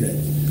any of that.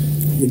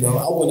 You know,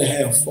 I want to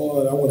have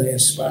fun. I want to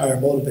inspire,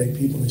 motivate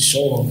people, and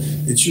show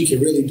them that you can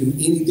really do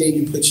anything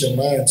you put your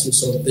mind to.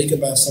 So think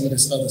about some of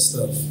this other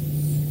stuff.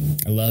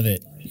 I love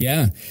it.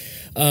 Yeah.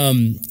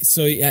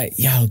 So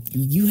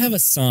you have a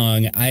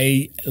song.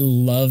 I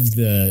love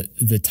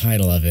the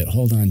title of it.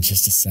 Hold on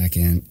just a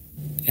second.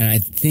 And I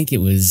think it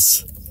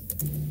was,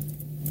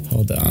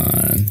 hold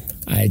on.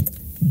 I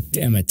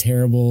am a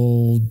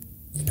terrible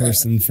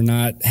person for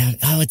not.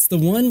 It's the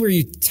one where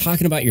you're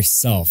talking about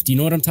yourself. Do you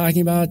know what I'm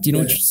talking about? Do you know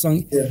what your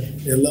song? Yeah.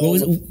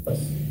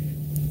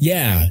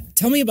 Yeah.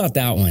 Tell me about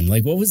that one.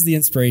 Like, what was the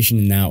inspiration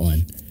in that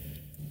one?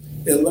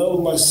 In love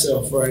with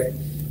myself, right?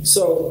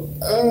 So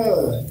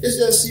it's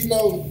just, you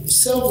know,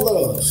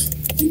 self-love.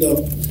 You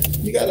know,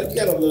 you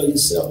gotta love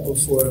yourself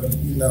before,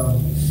 you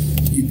know,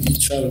 you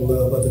try to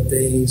love other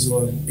things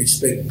or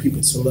expect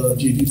people to love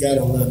you. You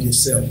gotta love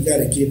yourself. You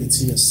gotta give it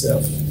to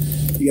yourself.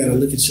 You gotta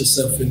look at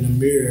yourself in the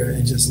mirror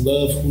and just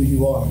love who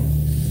you are.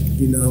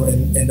 You know,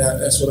 and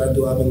that's what I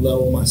do. I'm in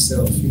love with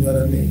myself. You know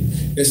what I mean?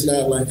 It's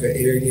not like an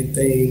arrogant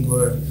thing,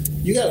 or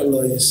you gotta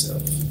love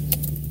yourself.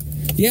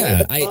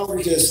 Yeah, I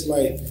just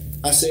like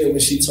I said when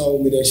she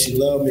told me that she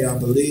loved me, I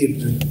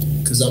believed her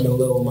because I'm in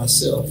love with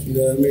myself. You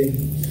know what I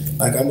mean?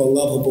 Like, I'm a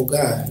lovable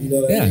guy. You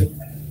know what I mean?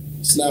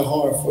 It's not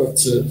hard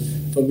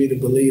for me to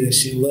believe that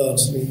she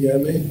loves me. You know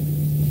what I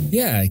mean?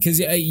 Yeah, because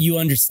you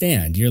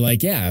understand. You're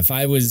like, yeah, if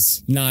I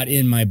was not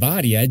in my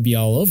body, I'd be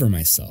all over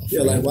myself. Yeah,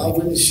 right? Like, why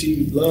wouldn't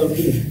she love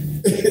me?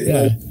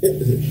 Yeah.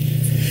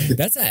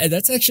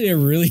 That's actually a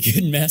really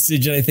good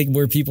message, and I think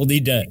where people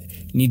need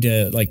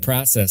to like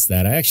process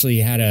that. I actually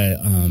had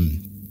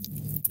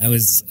I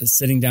was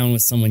sitting down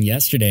with someone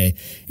yesterday,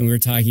 and we were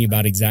talking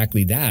about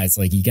exactly that. It's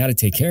like, you got to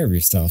take care of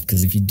yourself,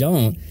 because if you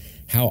don't,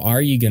 how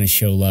are you going to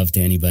show love to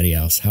anybody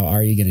else? How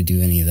are you going to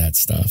do any of that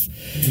stuff?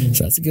 Mm-hmm.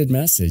 So that's a good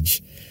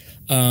message.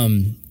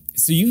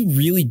 So you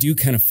really do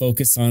kind of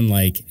focus on,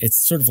 like, it's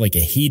sort of like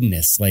a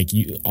hedonist, like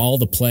all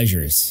the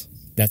pleasures.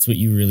 That's what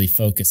you really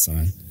focus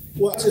on.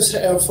 Well, I just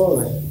have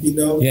fun, you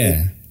know?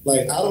 Yeah.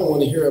 Like, I don't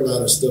want to hear a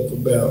lot of stuff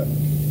about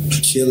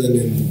killing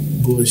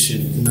and bullshit,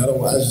 and I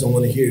just don't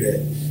want to hear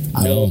that.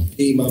 I don't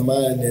feed my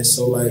mind there.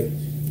 So, like,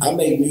 I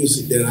make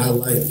music that I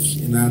like,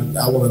 and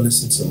I want to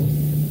listen to.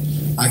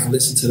 I can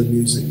listen to the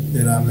music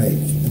that I make,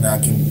 and I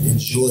can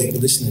enjoy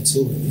listening to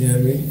it. You know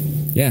what I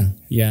mean? Yeah,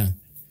 yeah.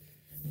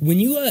 When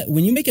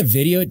you make a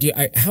video,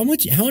 how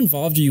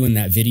involved are you in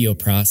that video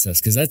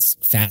process? Because that's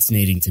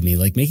fascinating to me.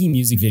 Like, making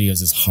music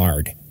videos is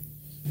hard.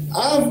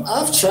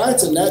 I've tried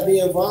to not be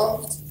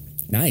involved.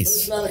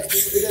 Nice. But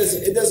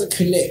it doesn't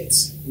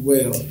connect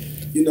well.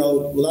 You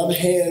know, when I'm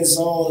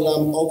hands-on and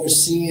I'm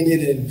overseeing it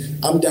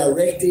and I'm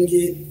directing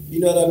it, you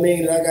know what I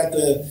mean? And I got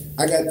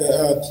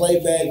the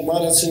playback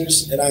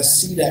monitors, and I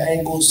see the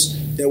angles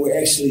that we're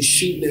actually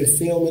shooting and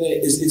filming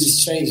it. It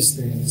just changes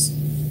things.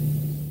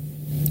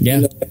 Yeah.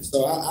 You know?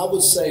 So I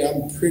would say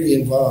I'm pretty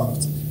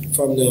involved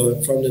from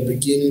the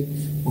beginning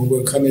when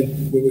we're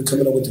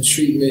coming up with the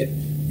treatment,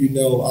 you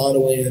know, all the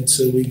way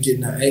until we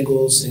get the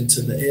angles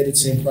into the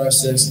editing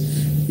process.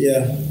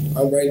 Yeah,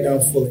 I'm right now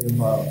fully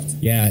involved.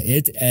 Yeah,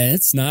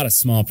 it's not a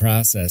small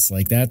process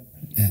like that.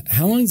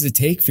 How long does it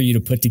take for you to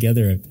put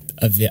together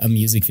a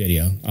music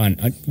video?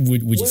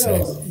 Would you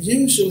say?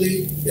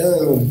 Usually,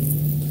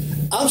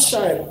 I've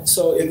shot.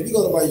 So if you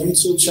go to my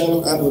YouTube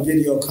channel, I have a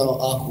video called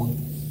Aqua.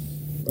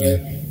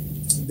 Right,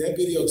 that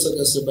video took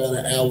us about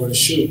an hour to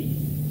shoot.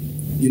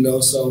 You know,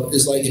 so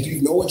it's like, if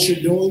you know what you're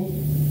doing,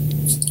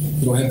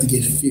 you don't have to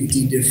get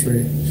 50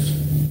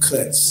 different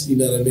cuts. You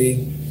know what I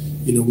mean?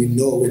 You know, we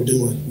know what we're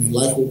doing. We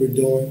like what we're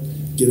doing.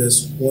 Get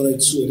us one or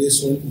two of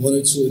this one,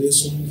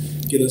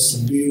 Get us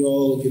some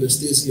B-roll, get us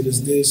this.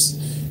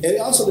 And it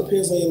also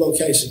depends on your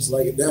locations.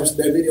 Like,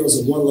 that video was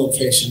a one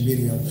location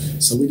video,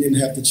 so we didn't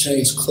have to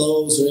change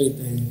clothes or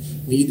anything.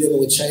 When you're dealing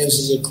with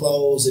changes of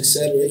clothes,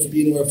 etc., it could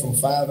be anywhere from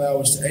 5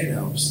 hours to 8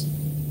 hours.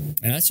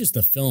 And that's just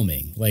the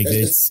filming. Like,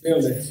 that's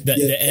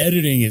the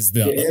editing is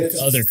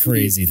the other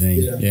crazy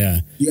thing.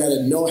 Yeah. You got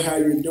to know how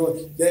you're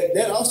doing.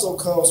 That also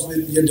comes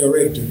with your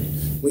director.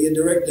 When your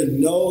director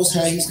knows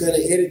how he's going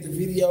to edit the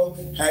video,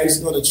 how he's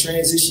going to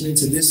transition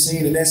into this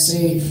scene and that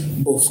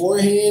scene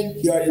beforehand,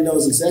 he already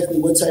knows exactly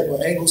what type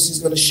of angles he's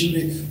going to shoot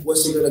it,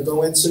 what's he going to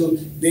go into.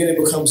 Then it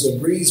becomes a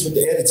breeze with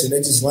the editing. They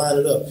just line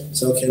it up.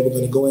 So, okay, we're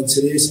going to go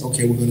into this.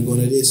 Okay, we're going to go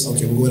into this.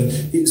 Okay,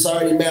 it's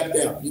already mapped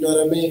out. You know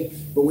what I mean?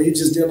 But when you're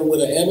just dealing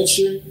with an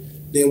amateur,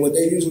 then what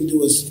they usually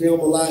do is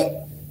film a lot.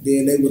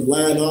 Then they would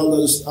line all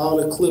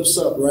the clips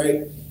up, right?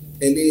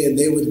 And then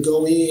they would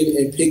go in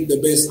and pick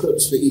the best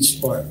clips for each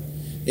part.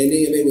 And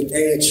then they would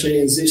add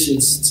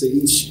transitions to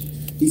each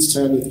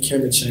time that the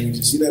camera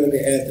changes. You know what I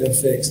mean? Add the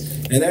effects.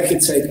 And that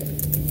could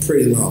take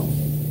pretty long.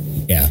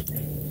 Yeah.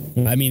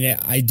 I mean,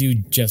 I do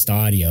just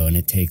audio, and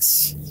it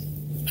takes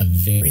a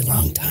very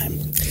long time.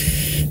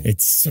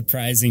 It's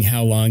surprising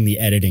how long the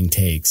editing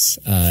takes.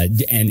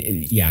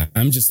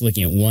 I'm just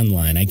looking at one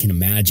line. I can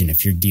imagine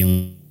if you're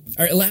dealing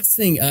All right, last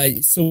thing.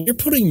 So you're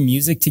putting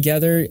music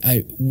together.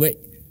 What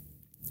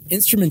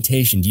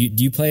instrumentation? Do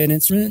you play an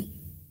instrument?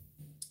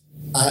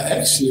 I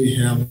actually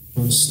have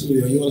a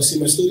studio. You want to see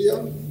my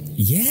studio?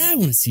 Yeah, I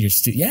want to see your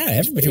studio. Yeah,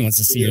 everybody wants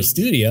to see your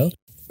studio.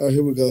 Oh,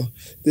 here we go.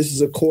 This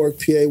is a Korg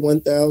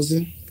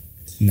PA-1000.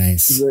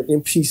 Nice. This is an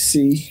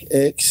MPC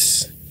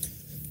X.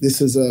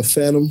 This is a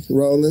Phantom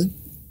Roland.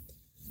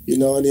 You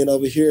know, and then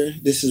over here,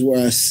 this is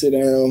where I sit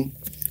down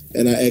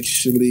and I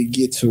actually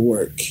get to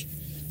work.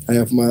 I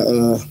have my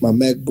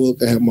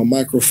MacBook. I have my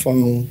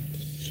microphone.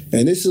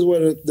 And this is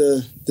where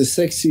the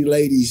sexy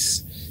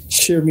ladies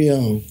cheer me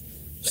on.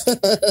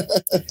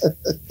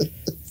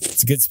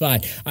 It's a good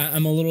spot.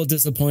 I'm a little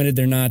disappointed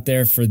they're not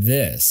there for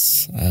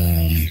this.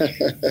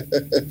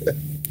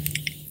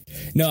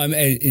 No,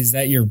 is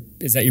that your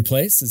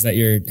place? Is that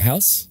your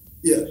house?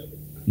 Yeah.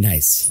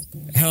 Nice.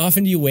 How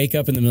often do you wake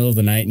up in the middle of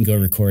the night and go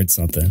record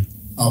something?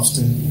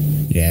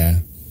 Often. Yeah.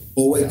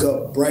 Or wake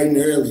up bright and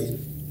early.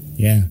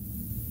 Yeah.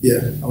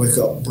 Yeah, I wake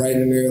up bright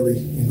and early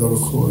and go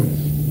record.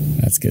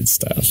 That's good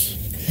stuff.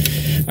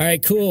 All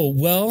right, cool.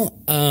 Well,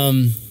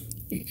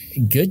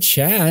 good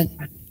chat.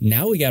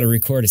 Now we got to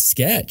record a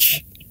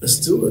sketch. Let's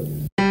do it.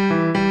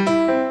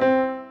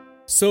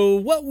 So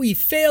what we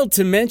failed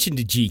to mention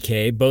to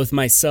GK, both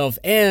myself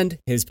and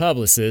his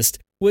publicist,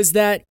 was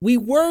that we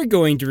were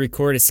going to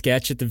record a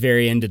sketch at the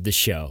very end of the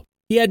show.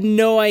 He had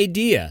no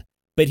idea.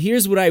 But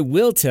here's what I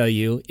will tell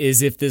you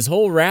is if this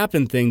whole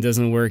rapping thing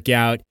doesn't work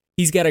out,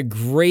 he's got a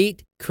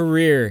great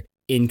career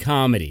in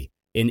comedy.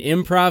 In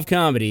improv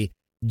comedy,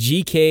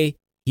 GK,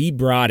 he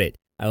brought it.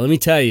 Let me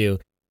tell you,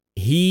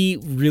 he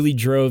really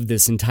drove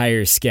this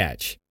entire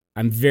sketch.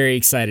 I'm very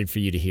excited for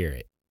you to hear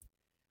it.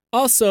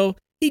 Also,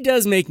 he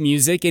does make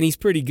music and he's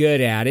pretty good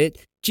at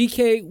it.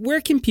 GK,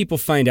 where can people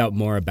find out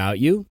more about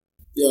you?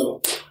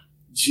 Yo,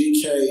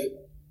 GK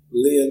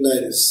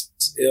Leonidas,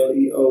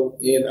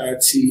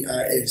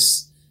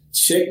 Leonartis.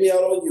 Check me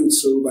out on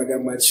YouTube. I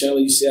got my channel.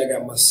 You see, I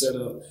got my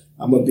setup.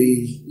 I'm going to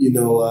be, in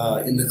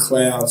the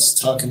clouds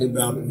talking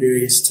about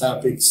various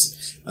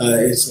topics.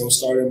 It's going to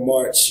start in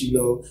March,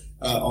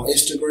 on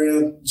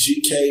Instagram,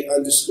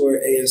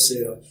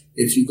 GK_ASL.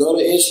 If you go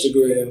to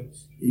Instagram and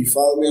you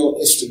follow me on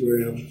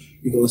Instagram,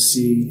 you're going to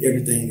see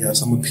everything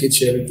else. I'm going to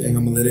pitch everything.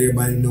 I'm going to let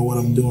everybody know what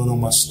I'm doing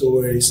on my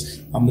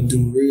stories. I'm going to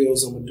do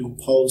reels. I'm going to do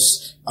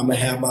posts. I'm going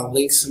to have my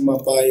links in my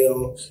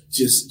bio.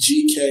 Just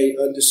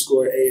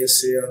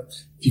GK_ASL.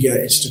 If you got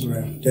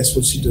Instagram, that's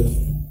what you do.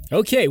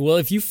 Okay, well,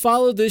 if you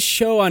follow this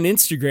show on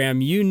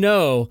Instagram, you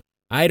know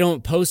I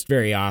don't post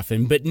very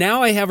often, but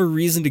now I have a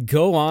reason to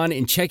go on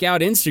and check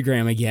out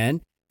Instagram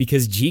again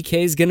because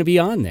GK is going to be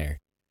on there.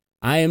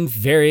 I am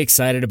very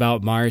excited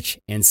about March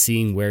and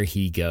seeing where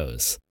he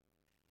goes.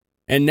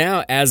 And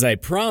now, as I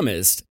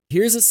promised,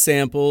 here's a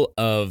sample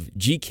of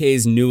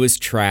GK's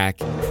newest track,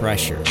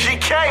 Pressure,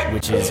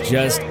 which is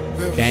just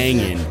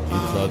banging in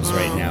clubs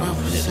right now in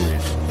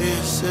Atlanta.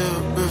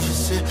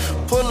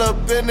 Pull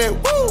up in it,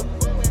 woo!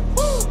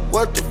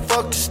 What the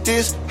fuck is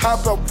this?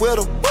 Hop up with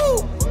a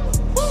woo!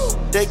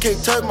 They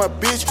can't touch my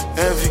bitch.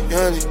 Heavy,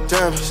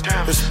 diamonds.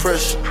 There's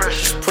pressure.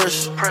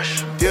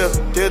 Yeah,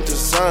 they're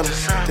designer.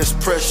 There's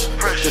pressure.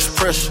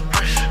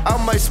 I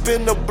might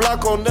spin the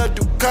block on the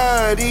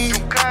Ducati.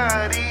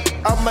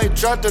 I might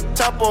drop the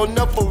top on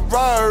the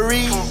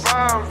Ferrari.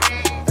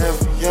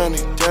 Heavy,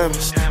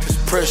 diamonds. There's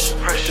pressure.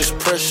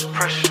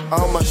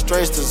 All my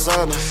strings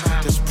designer.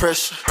 There's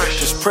pressure.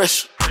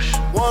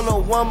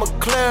 101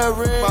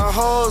 McLaren. My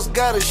hoes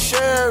gotta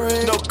share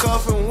it. No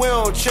coffin, we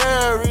don't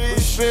cherish.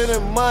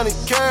 Spending money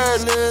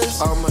careless.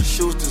 All my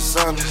shoes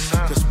designer.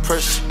 There's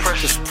pressure.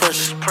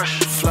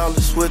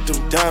 Flawless with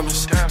them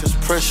diamonds. There's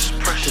pressure.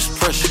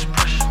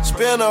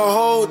 Spend a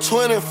whole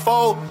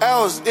 24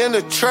 hours in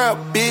the trap,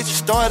 bitch.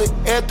 Started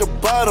at the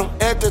bottom,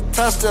 at the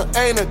top still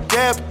ain't a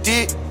gap,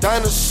 dick.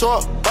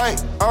 Dinosaur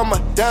bite on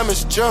my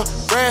diamonds, jump,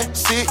 brand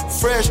sick,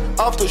 fresh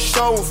off the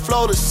show and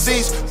flow the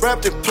seats,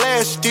 wrapped in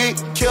plastic.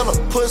 Killer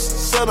pussy,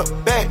 send her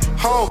back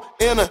home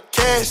in a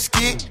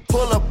casket.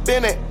 Pull up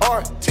in that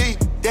RT,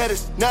 that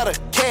is not a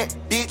cat,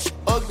 bitch.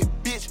 Ugly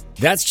bitch.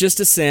 That's just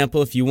a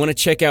sample. If you want to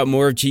check out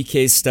more of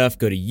GK's stuff,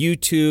 go to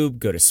YouTube,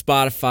 go to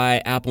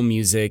Spotify, Apple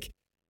Music.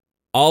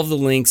 All of the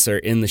links are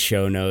in the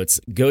show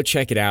notes. Go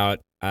check it out.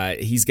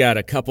 He's got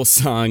a couple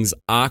songs,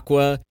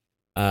 Aqua,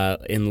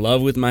 In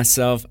Love With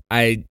Myself.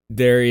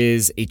 There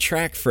is a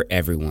track for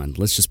everyone.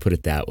 Let's just put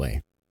it that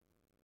way.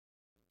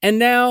 And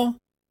now,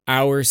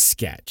 our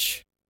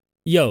sketch.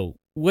 Yo,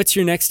 what's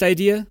your next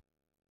idea?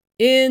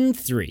 In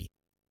 3,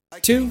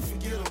 2.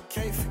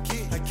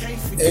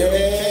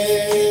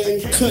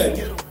 And cut.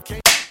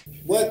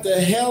 What the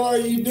hell are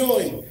you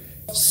doing?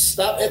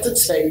 Stop at the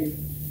tape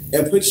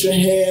and put your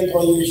hand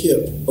on your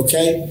hip,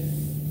 okay?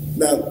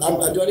 Now,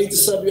 do I need to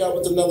sub you out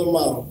with another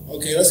model?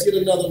 Okay, let's get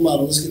another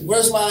model.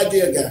 Where's my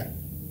idea guy?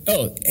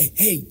 Oh,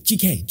 hey,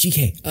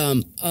 GK.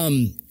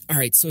 All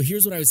right, so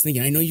here's what I was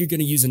thinking. I know you're going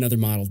to use another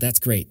model. That's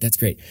great.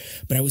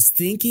 But I was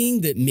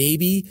thinking that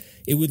maybe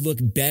it would look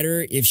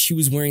better if she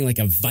was wearing like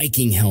a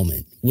Viking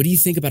helmet. What do you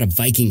think about a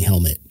Viking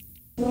helmet?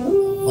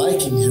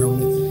 Viking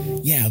helmet?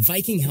 Yeah, a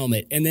Viking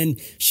helmet. And then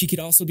she could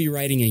also be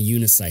riding a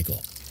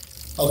unicycle.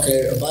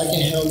 Okay, a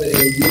Viking helmet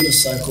and a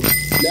unicycle.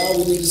 Now all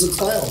we need is a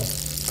clown.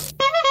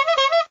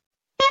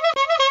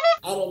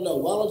 I don't know.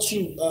 Why don't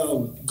you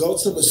go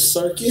to the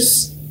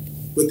circus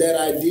with that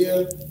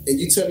idea and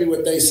you tell me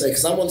what they say?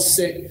 Because I'm on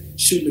set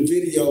shooting a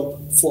video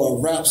for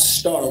a rap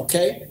star,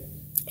 okay?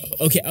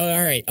 Okay,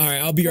 all right.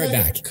 I'll be right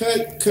back.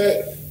 Cut.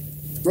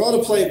 Roll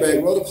the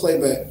playback.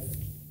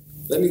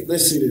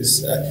 Let's see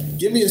this.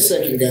 Give me a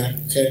second, guy,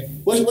 okay?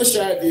 What's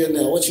your idea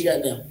now? What you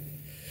got now?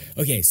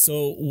 Okay,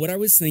 so what I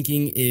was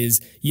thinking is,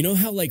 you know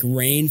how like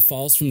rain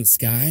falls from the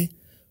sky?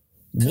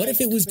 What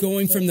if it was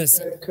going from the...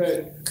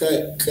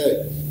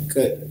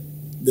 Cut.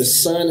 The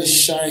sun is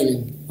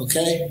shining,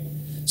 okay?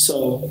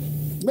 So,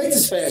 make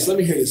this fast. Let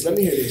me hear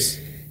this.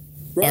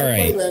 Roll all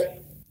right. playback.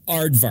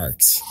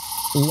 Aardvarks.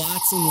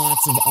 Lots and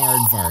lots of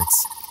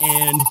aardvarks.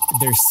 And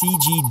there's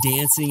CG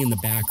dancing in the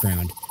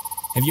background.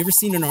 Have you ever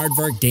seen an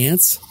aardvark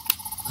dance?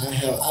 I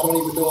don't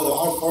even know what an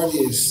aardvark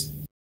is.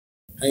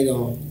 Hang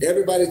on.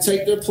 Everybody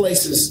take their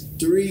places.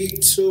 3,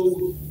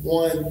 2,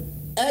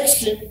 1,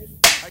 action.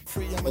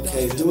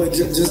 Okay, do it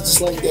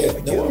just like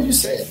that. Now, what were you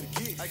saying?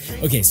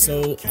 Okay,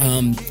 so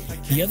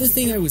the other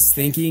thing I was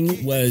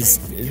thinking was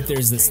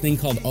there's this thing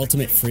called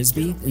Ultimate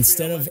Frisbee.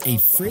 Instead of a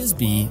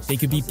Frisbee, they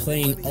could be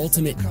playing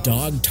Ultimate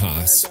Dog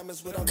Toss.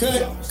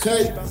 Cut.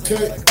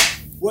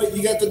 What,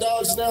 you got the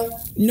dogs now?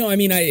 No, I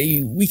mean,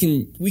 we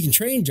can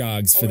train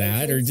dogs for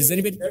that, or does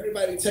anybody...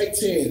 Everybody take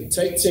 10.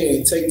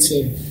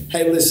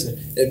 Hey, listen,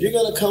 if you're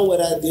going to come with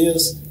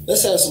ideas,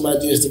 let's have some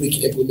ideas that we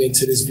can implement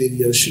to this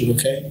video shoot,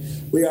 okay?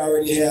 We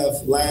already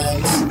have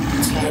lions,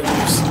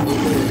 tigers, and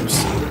bears.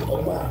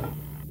 Oh, wow.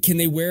 Can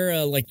they wear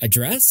a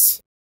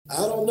dress?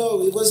 I don't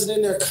know. It wasn't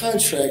in their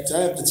contract.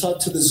 I have to talk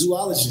to the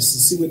zoologists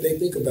and see what they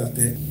think about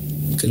that.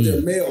 Because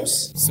they're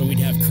males. So we'd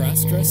have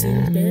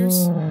cross-dressing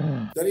bears?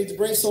 Do I need to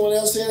bring someone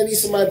else in? I need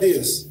some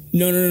ideas.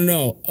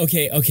 No.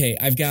 Okay.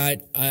 I've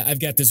got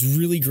this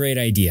really great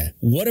idea.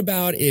 What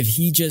about if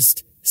he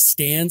just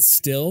stands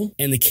still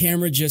and the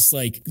camera just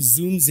like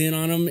zooms in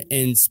on him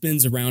and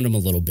spins around him a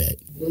little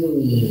bit?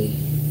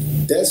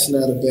 That's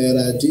not a bad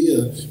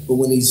idea. But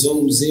when he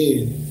zooms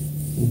in,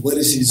 what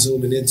is he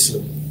zooming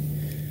into?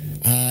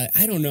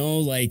 I don't know,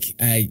 like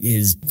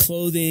his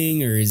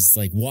clothing or his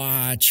like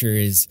watch or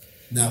his...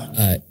 No,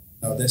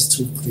 that's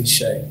too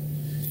cliche.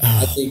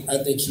 I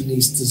think he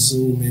needs to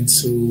zoom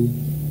into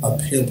a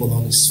pimple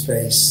on his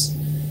face,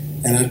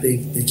 and I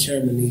think the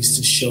camera needs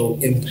to show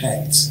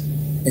impact,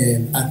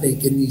 and I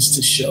think it needs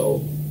to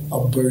show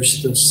a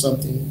burst of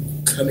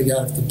something coming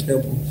out of the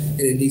pimple, and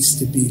it needs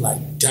to be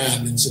like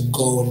diamonds and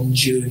gold and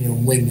jewelry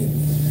and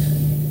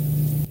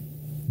women.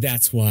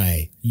 That's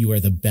why you are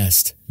the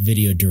best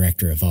video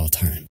director of all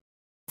time.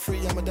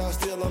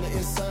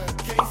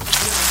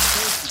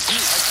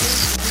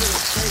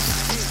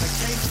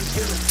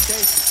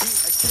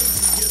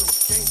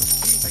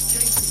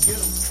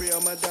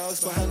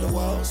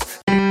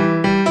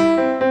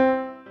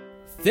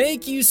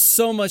 Thank you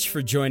so much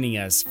for joining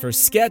us for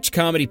Sketch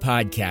Comedy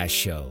Podcast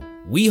Show.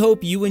 We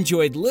hope you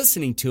enjoyed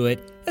listening to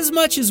it as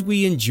much as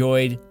we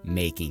enjoyed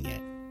making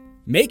it.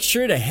 Make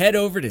sure to head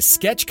over to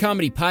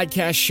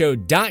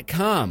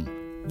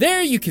sketchcomedypodcastshow.com.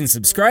 There you can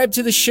subscribe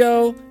to the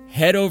show,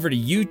 head over to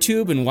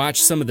YouTube and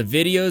watch some of the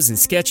videos and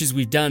sketches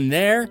we've done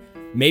there.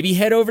 Maybe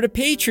head over to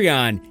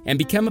Patreon and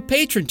become a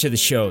patron to the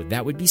show.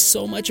 That would be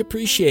so much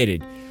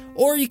appreciated.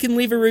 Or you can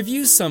leave a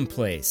review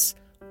someplace.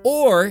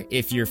 Or,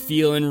 if you're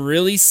feeling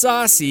really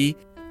saucy,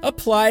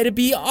 apply to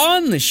be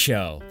on the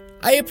show.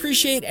 I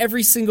appreciate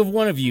every single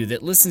one of you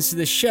that listens to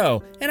the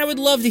show, and I would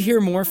love to hear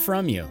more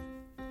from you.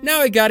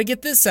 Now I gotta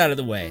get this out of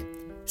the way.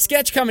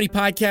 Sketch Comedy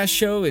Podcast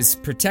Show is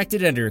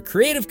protected under a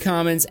Creative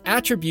Commons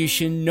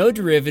Attribution No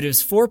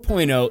Derivatives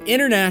 4.0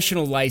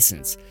 International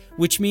License,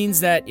 which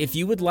means that if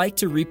you would like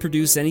to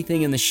reproduce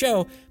anything in the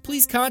show,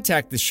 please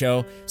contact the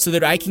show so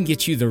that I can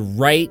get you the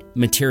right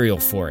material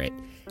for it.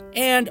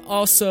 And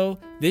also,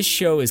 this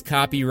show is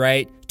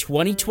copyright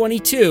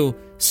 2022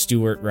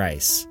 Stuart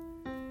Rice.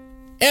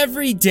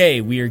 Every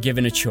day we are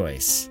given a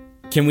choice.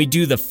 Can we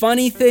do the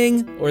funny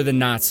thing or the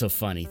not so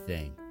funny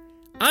thing?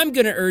 I'm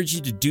going to urge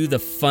you to do the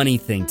funny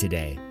thing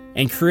today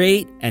and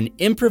create an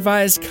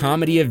improvised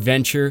comedy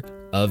adventure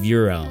of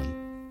your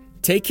own.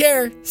 Take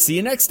care. See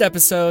you next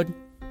episode.